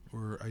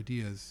or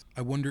ideas,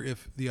 I wonder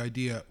if the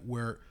idea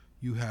where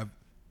you have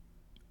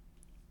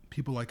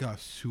people like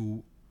us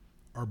who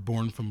are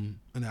born from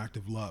an act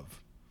of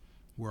love,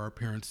 where our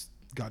parents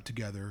got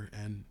together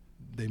and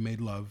they made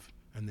love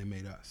and they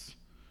made us,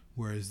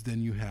 whereas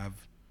then you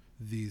have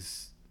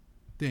these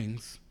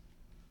things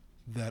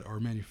that are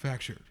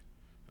manufactured,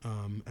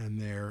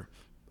 and they're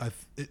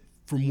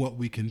from what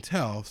we can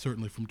tell,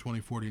 certainly from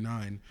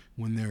 2049,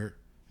 when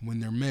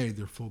they're made,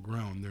 they're full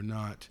grown. They're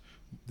not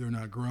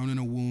grown in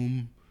a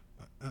womb,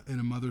 in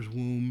a mother's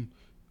womb,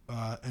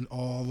 and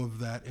all of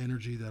that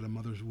energy that a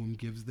mother's womb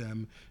gives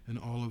them, and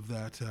all of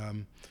that,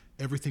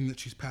 everything that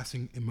she's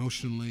passing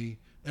emotionally,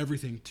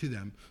 everything to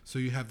them. So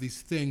you have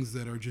these things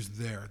that are just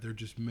there. They're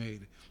just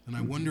made. And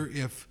I wonder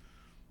if,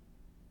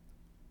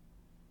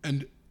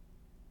 and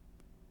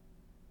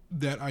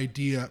that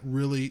idea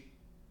really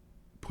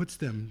puts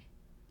them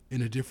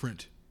in a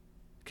different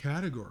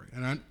category.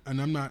 And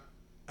I'm not,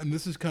 and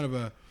this is kind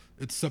of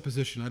it's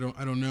supposition. I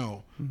don't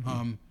know.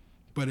 Mm-hmm.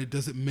 But it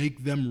doesn't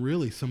make them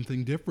really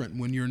something different.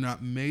 When you're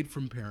not made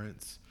from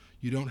parents,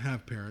 you don't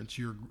have parents.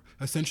 You're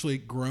essentially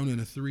grown in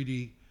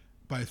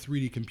by a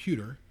 3D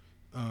computer.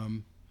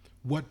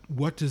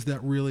 What does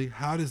that really?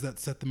 How does that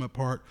set them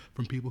apart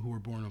from people who were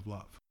born of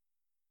love?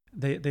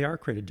 They are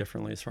created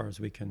differently, as far as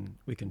we can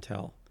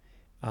tell.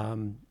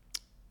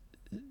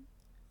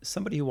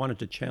 Somebody who wanted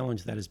to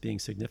challenge that as being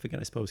significant,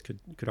 I suppose, could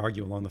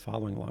argue along the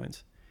following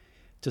lines.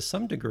 To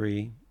some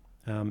degree,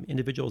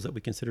 individuals that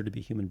we consider to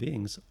be human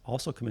beings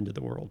also come into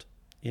the world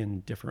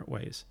in different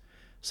ways.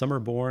 Some are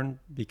born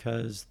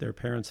because their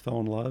parents fell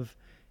in love,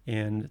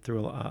 and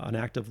through an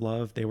act of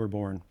love, they were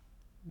born.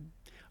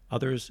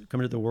 Others come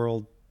into the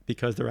world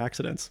because they're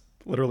accidents.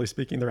 Literally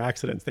speaking, they're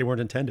accidents. They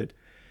weren't intended,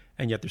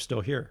 and yet they're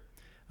still here.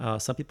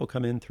 Some people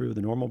come in through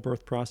the normal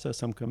birth process.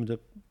 Some come into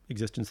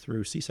existence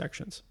through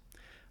C-sections.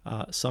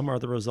 Some are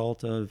the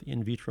result of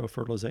in vitro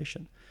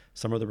fertilization.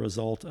 Some are the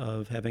result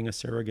of having a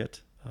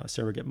surrogate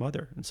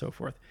mother, and so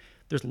forth.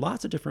 There's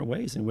lots of different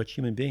ways in which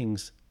human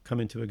beings come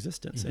into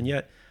existence. Mm-hmm. And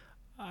yet,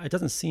 it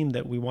doesn't seem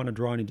that we want to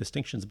draw any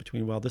distinctions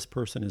between, well, this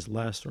person is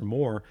less or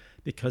more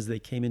because they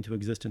came into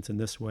existence in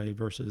this way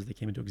versus they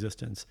came into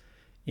existence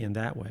in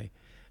that way.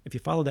 If you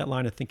follow that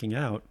line of thinking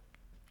out,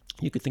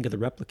 you could think of the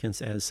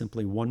replicants as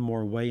simply one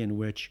more way in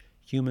which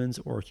humans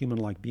or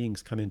human-like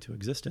beings come into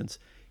existence.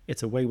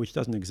 It's a way which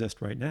doesn't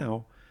exist right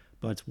now,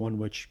 but it's one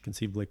which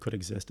conceivably could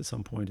exist at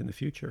some point in the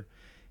future.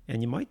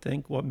 And you might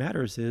think what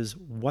matters is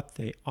what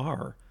they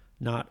are,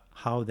 not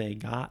how they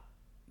got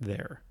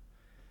there.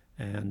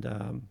 And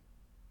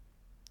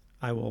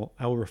I will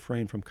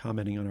refrain from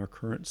commenting on our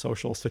current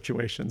social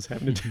situations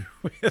having to do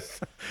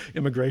with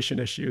immigration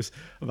issues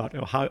about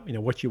how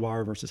what you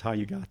are versus how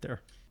you got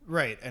there.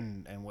 Right,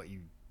 and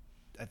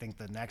I think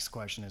the next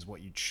question is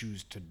what you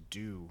choose to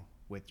do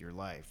with your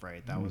life,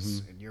 right? That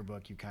was in your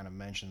book. You kind of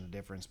mentioned the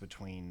difference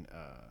between,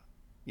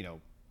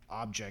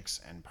 objects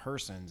and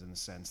persons, in the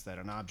sense that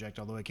an object,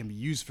 although it can be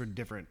used for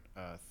different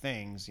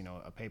things,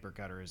 a paper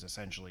cutter is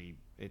essentially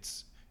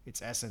its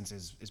essence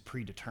is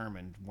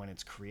predetermined when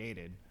it's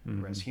created,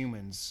 whereas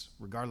humans,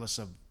 regardless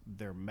of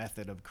their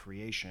method of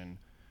creation,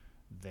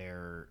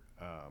 their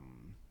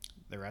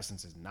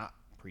essence is not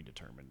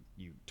predetermined.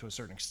 You, to a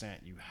certain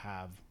extent, you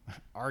have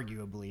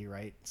arguably,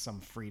 right,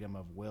 some freedom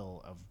of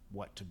will of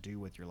what to do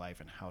with your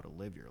life and how to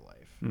live your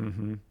life.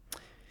 Mm-hmm.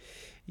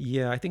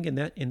 Yeah, I think in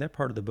that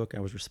part of the book, I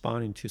was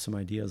responding to some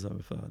ideas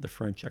of the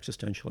French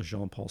existentialist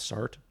Jean-Paul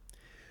Sartre,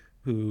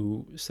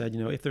 who said,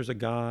 if there's a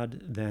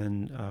God,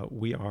 then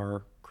we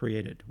are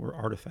created, we're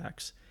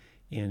artifacts,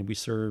 and we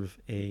serve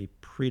a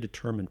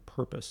predetermined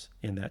purpose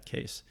in that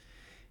case.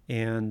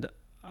 And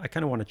I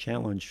kind of want to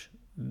challenge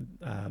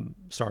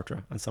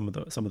Sartre on some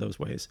of those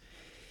ways.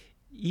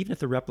 Even if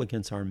the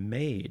replicants are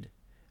made,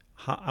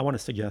 I want to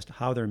suggest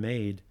how they're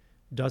made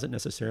doesn't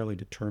necessarily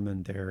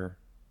determine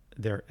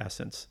their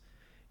essence.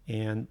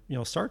 And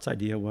Sartre's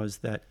idea was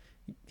that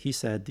he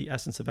said the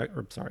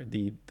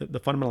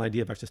fundamental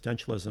idea of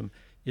existentialism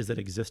is that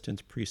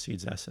existence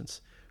precedes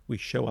essence. We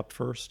show up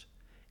first,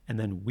 and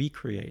then we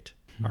create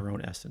our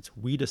own essence.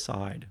 We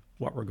decide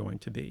what we're going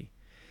to be.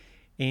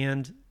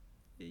 And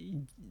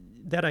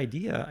that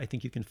idea, I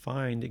think you can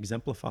find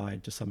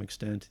exemplified to some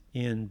extent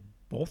in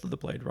both of the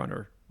Blade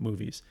Runner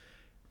movies.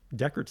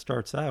 Deckard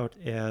starts out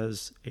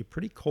as a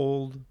pretty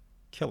cold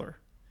killer.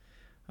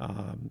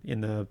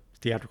 In the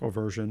theatrical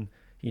version,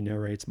 he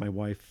narrates, my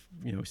wife,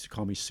 used to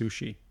call me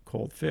sushi,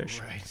 cold fish.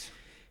 Right.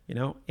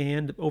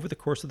 And over the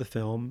course of the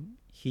film,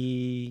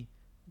 he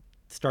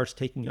starts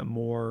taking a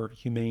more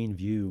humane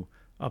view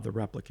of the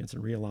replicants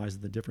and realizes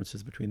the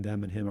differences between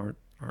them and him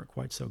aren't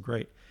quite so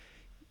great.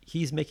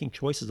 He's making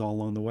choices all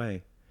along the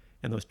way,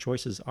 and those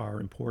choices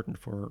are important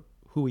for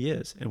who he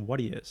is and what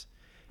he is.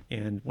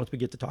 And once we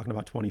get to talking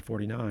about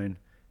 2049,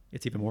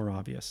 it's even more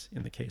obvious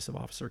in the case of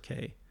Officer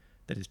K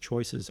that his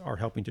choices are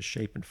helping to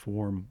shape and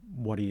form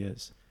what he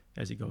is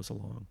as he goes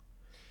along.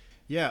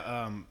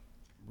 Yeah,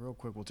 real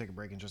quick, we'll take a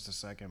break in just a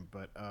second,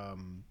 but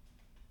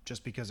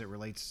just because it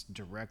relates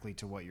directly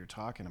to what you're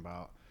talking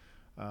about,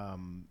 I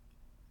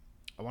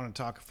want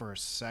to talk for a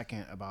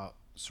second about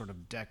sort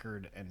of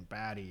Deckard and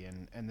Batty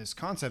and this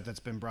concept that's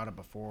been brought up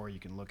before. You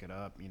can look it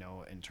up,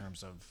 in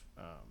terms of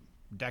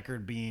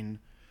Deckard being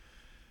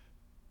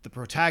the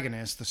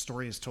protagonist. The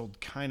story is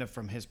told kind of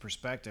from his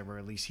perspective, or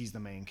at least he's the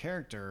main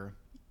character,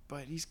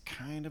 but he's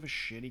kind of a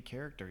shitty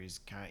character. He's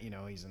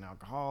he's an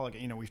alcoholic.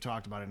 We've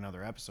talked about it in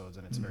other episodes,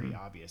 and it's very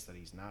obvious that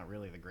he's not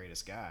really the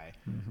greatest guy.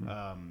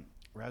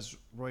 Whereas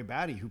Roy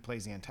Batty, who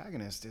plays the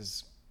antagonist,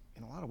 is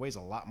in a lot of ways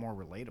a lot more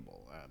relatable.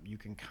 You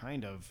can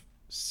kind of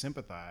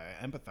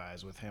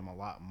empathize with him a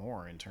lot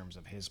more in terms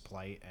of his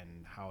plight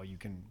and how you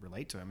can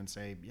relate to him and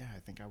say, yeah, I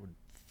think I would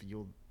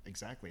feel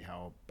exactly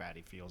how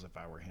Batty feels if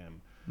I were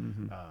him.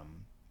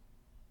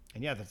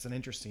 And yeah, that's an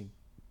interesting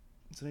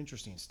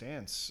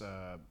stance.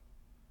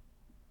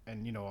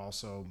 And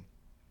also,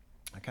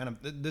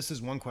 this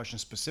is one question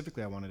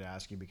specifically I wanted to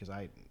ask you, because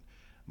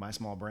my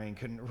small brain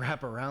couldn't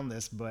wrap around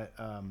this, but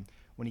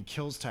when he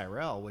kills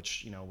Tyrell,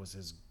 which was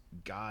his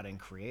god and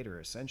creator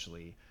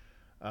essentially,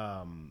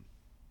 what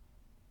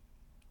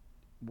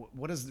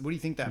do you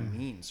think that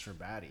means for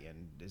Batty?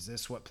 And is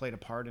this what played a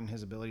part in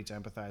his ability to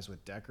empathize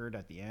with Deckard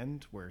at the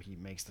end, where he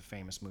makes the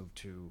famous move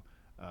to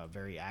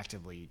very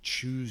actively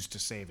choose to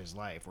save his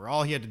life, where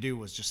all he had to do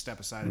was just step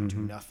aside and do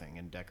nothing,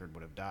 and Deckard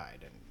would have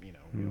died? And we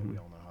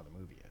all know how the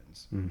movie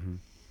ends.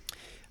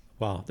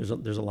 Wow, there's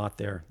a lot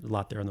there. There's a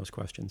lot there in those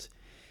questions.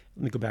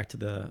 Let me go back to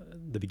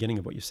the beginning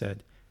of what you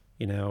said.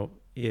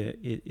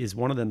 Is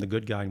one of them the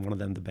good guy and one of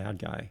them the bad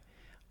guy?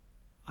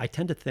 I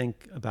tend to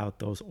think about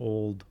those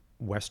old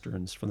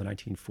Westerns from the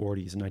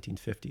 1940s and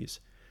 1950s,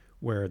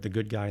 where the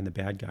good guy and the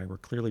bad guy were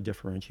clearly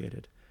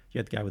differentiated. You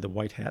had the guy with the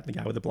white hat and the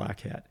guy with the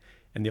black hat,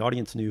 and the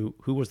audience knew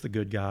who was the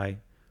good guy,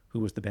 who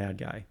was the bad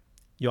guy.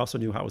 You also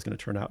knew how it was going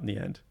to turn out in the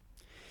end.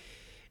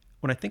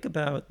 When I think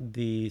about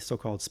the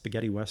so-called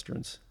spaghetti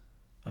Westerns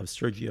of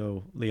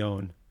Sergio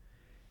Leone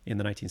in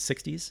the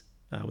 1960s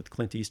with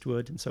Clint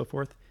Eastwood and so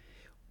forth,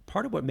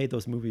 part of what made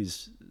those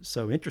movies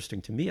so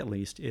interesting, to me at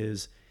least,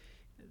 is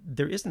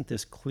there isn't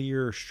this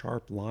clear,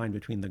 sharp line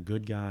between the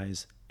good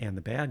guys and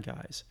the bad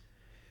guys.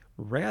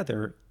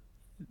 Rather,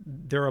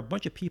 there are a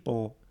bunch of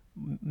people,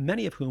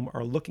 many of whom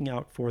are looking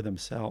out for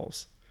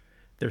themselves.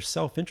 They're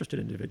self-interested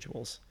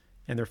individuals,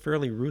 and they're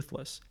fairly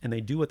ruthless, and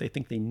they do what they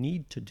think they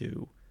need to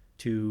do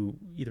to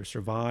either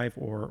survive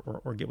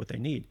or get what they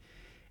need.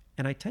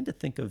 And I tend to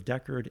think of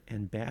Deckard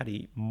and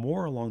Batty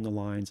more along the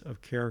lines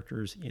of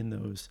characters in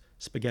those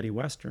spaghetti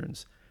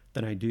Westerns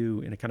than I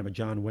do in a kind of a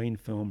John Wayne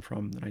film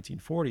from the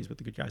 1940s with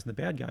the good guys and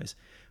the bad guys.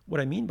 What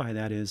I mean by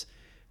that is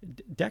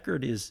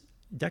Deckard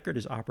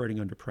is operating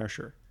under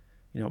pressure.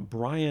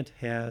 Bryant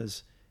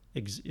is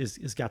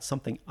got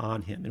something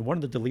on him. And one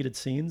of the deleted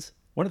scenes,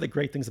 one of the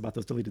great things about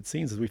those deleted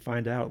scenes is we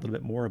find out a little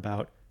bit more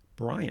about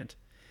Bryant.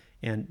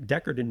 And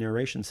Deckard in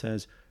narration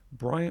says,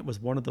 Bryant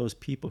was one of those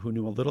people who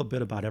knew a little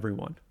bit about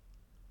everyone,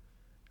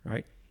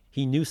 right?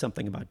 He knew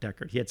something about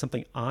Deckard. He had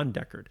something on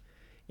Deckard.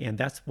 And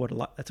that's what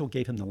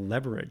gave him the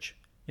leverage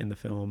in the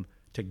film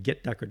to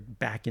get Deckard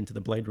back into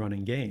the blade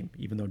running game,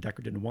 even though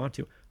Deckard didn't want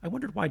to. I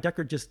wondered why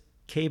Deckard just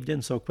caved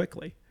in so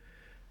quickly.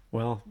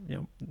 Well,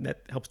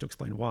 that helps to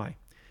explain why.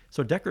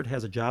 So Deckard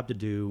has a job to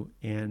do,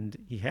 and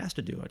he has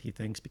to do it, he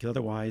thinks, because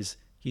otherwise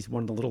he's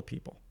one of the little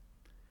people.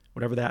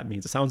 Whatever that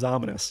means. It sounds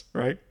ominous,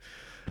 right?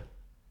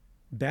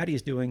 Batty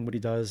is doing what he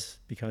does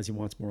because he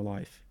wants more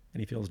life, and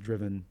he feels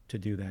driven to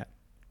do that.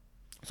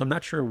 So I'm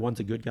not sure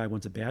one's a good guy,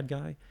 one's a bad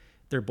guy.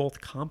 They're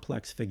both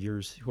complex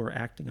figures who are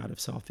acting out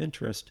of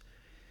self-interest,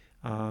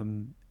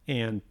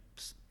 and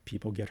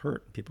people get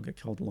hurt, people get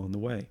killed along the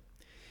way.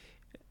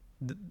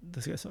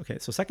 Okay,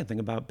 so second thing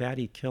about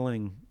Batty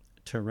killing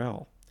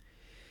Tyrell.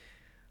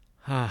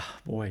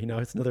 Boy,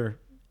 it's another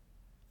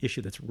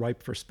issue that's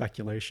ripe for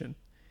speculation.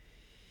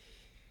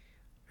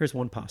 Here's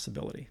one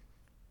possibility.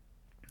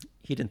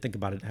 He didn't think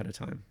about it ahead of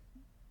time.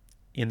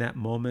 In that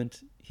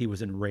moment, he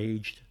was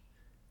enraged,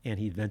 and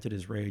he vented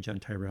his rage on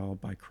Tyrell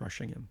by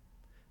crushing him,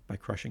 by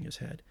crushing his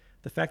head.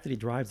 The fact that he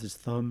drives his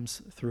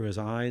thumbs through his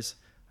eyes,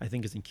 I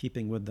think, is in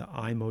keeping with the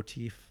eye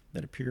motif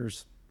that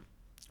appears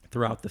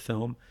throughout the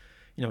film.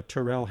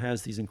 Tyrell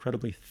has these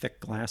incredibly thick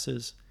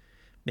glasses,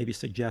 maybe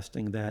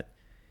suggesting that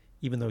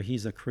even though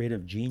he's a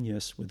creative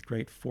genius with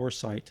great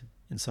foresight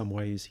in some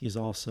ways, he's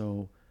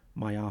also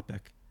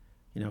myopic.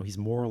 He's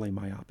morally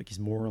myopic. He's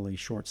morally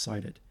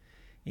short-sighted.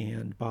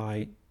 And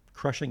by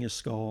crushing his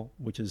skull,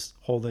 which is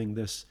holding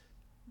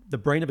the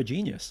brain of a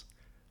genius,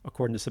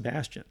 according to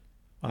Sebastian,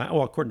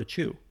 according to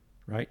Chew,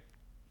 right?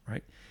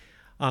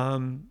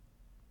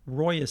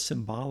 Roy is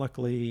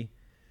symbolically,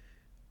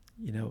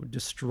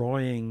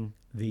 destroying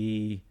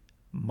the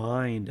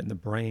mind and the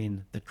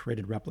brain that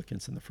created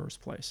replicants in the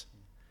first place.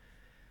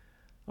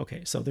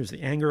 Okay, so there's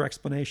the anger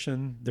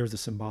explanation. There's the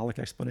symbolic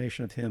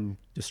explanation of him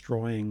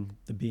destroying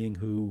the being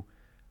who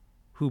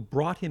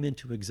brought him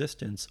into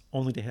existence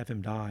only to have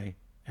him die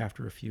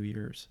after a few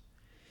years.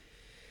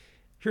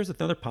 Here's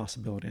another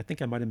possibility. I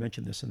think I might have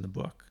mentioned this in the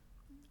book.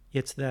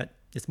 It's that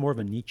it's more of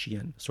a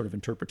Nietzschean sort of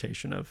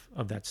interpretation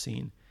of that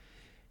scene.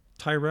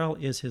 Tyrell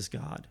is his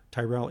God.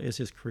 Tyrell is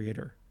his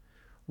creator.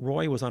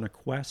 Roy was on a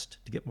quest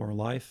to get more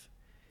life.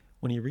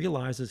 When he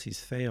realizes he's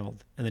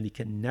failed and that he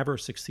can never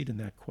succeed in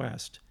that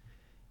quest,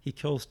 he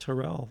kills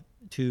Tyrell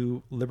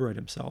to liberate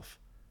himself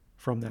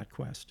from that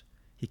quest.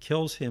 He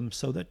kills him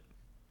so that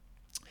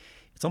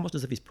it's almost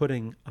as if he's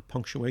putting a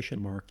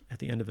punctuation mark at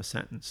the end of a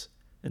sentence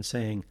and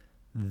saying,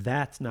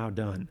 that's now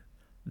done.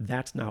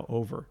 That's now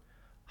over.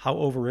 How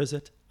over is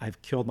it?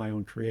 I've killed my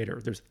own creator.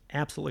 There's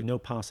absolutely no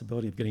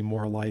possibility of getting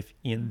more life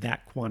in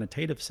that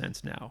quantitative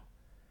sense now.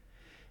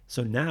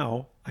 So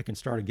now I can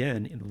start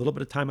again. In the little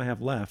bit of time I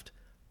have left,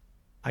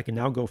 I can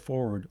now go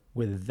forward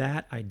with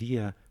that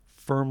idea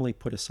firmly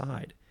put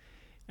aside.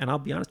 And I'll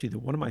be honest with you,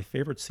 one of my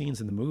favorite scenes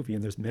in the movie,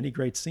 and there's many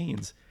great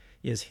scenes,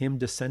 is him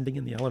descending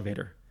in the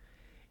elevator.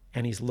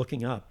 And he's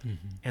looking up.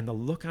 Mm-hmm. And the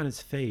look on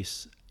his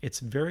face, it's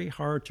very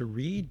hard to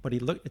read, but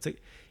it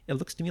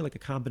looks to me like a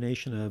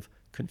combination of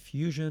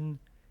confusion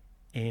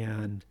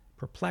and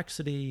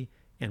perplexity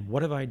and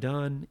what have I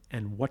done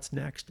and what's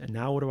next and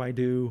now what do I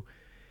do?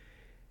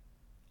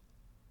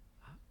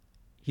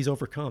 He's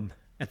overcome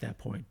at that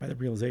point by the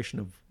realization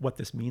of what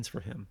this means for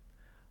him.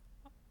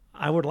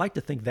 I would like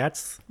to think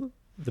that's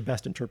the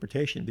best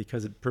interpretation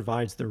because it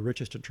provides the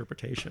richest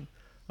interpretation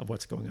of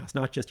what's going on. It's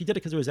not just he did it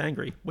because he was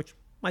angry, which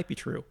might be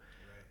true,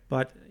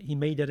 but he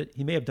may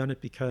have done it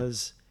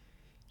because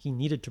he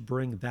needed to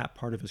bring that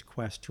part of his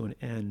quest to an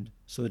end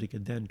so that he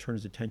could then turn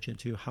his attention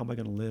to how am I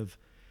going to live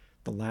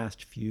the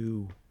last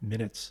few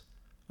minutes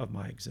of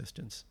my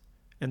existence.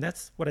 And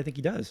that's what I think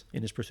he does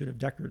in his pursuit of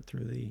Deckard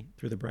through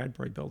the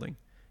Bradbury building.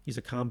 He's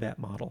a combat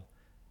model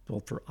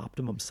built for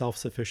optimum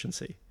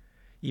self-sufficiency.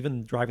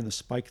 Even driving the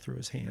spike through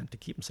his hand to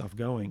keep himself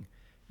going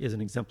is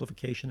an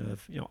exemplification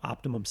of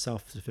optimum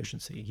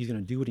self-sufficiency. He's going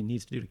to do what he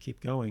needs to do to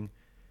keep going.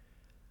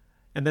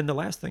 And then the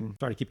last thing,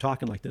 sorry to keep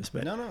talking like this,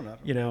 but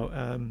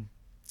no.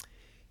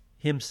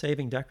 Him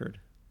saving Deckard.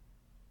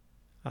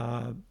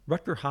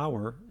 Rutger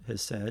Hauer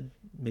has said,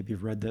 maybe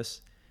you've read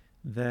this,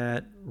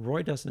 that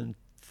Roy doesn't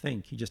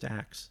think, he just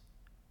acts.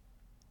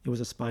 It was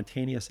a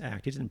spontaneous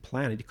act. He didn't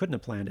plan it. He couldn't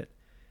have planned it.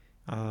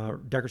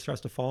 Deckard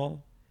starts to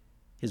fall.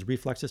 His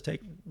reflexes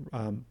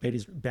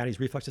Batty's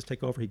reflexes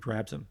take over. He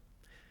grabs him.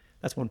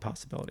 That's one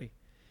possibility.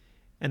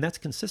 And that's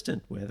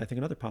consistent with, I think,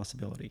 another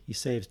possibility. He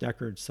saves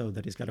Deckard so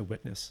that he's got a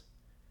witness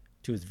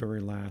to his very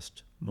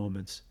last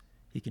moments.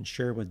 He can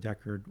share with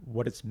Deckard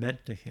what it's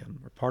meant to him,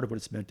 or part of what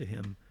it's meant to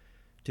him,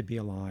 to be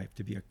alive,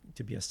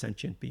 to be a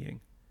sentient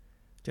being,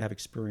 to have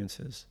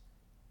experiences,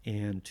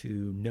 and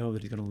to know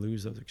that he's going to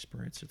lose those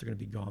experiences. They're going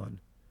to be gone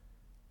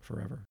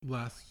forever.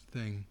 Last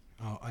thing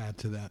I'll add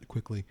to that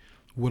quickly.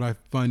 What I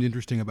find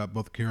interesting about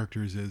both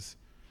characters is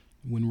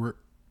when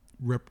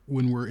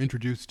we're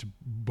introduced to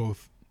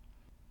both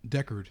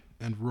Deckard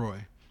and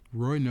Roy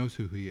knows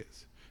who he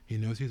is. He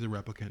knows he's a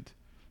replicant.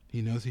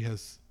 He knows he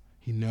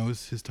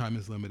knows his time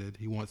is limited.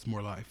 He wants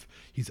more life.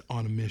 He's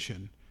on a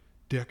mission.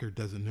 Deckard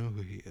doesn't know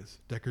who he is.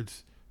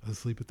 Deckard's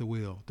asleep at the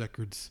wheel.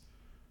 Deckard's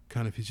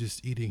he's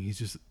just eating. He's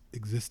just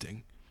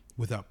existing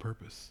without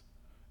purpose.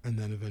 And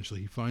then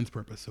eventually he finds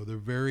purpose. So they're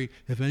very,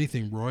 if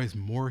anything, Roy is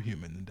more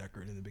human than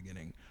Deckard in the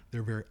beginning.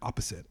 They're very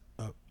opposite.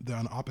 They're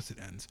on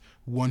opposite ends.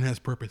 One has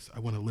purpose. I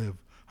want to live.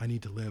 I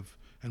need to live.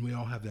 And we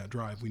all have that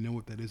drive. We know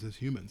what that is as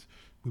humans.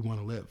 We want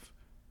to live.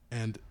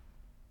 And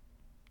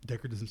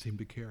Deckard doesn't seem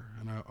to care.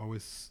 And I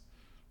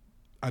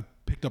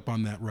picked up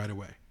on that right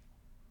away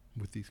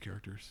with these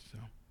characters. So.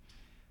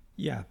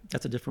 Yeah,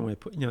 that's a different way of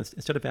putting,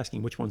 instead of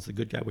asking which one's the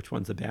good guy, which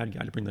one's the bad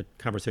guy, to bring the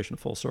conversation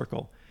full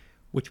circle,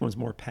 which one's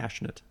more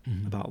passionate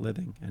about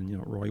living? And,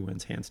 Roy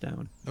wins hands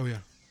down. Oh, yeah.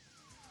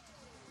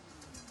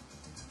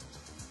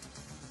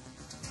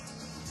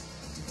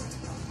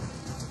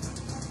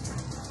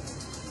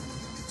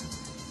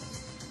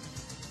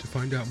 To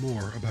find out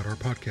more about our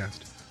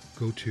podcast,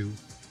 go to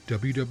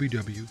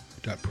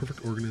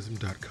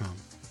www.perfectorganism.com.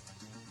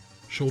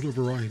 Shoulder of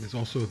Orion is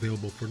also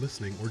available for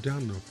listening or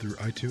download through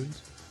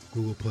iTunes,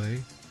 Google Play,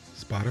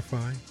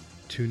 Spotify,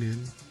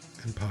 TuneIn,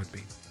 and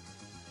Podbean.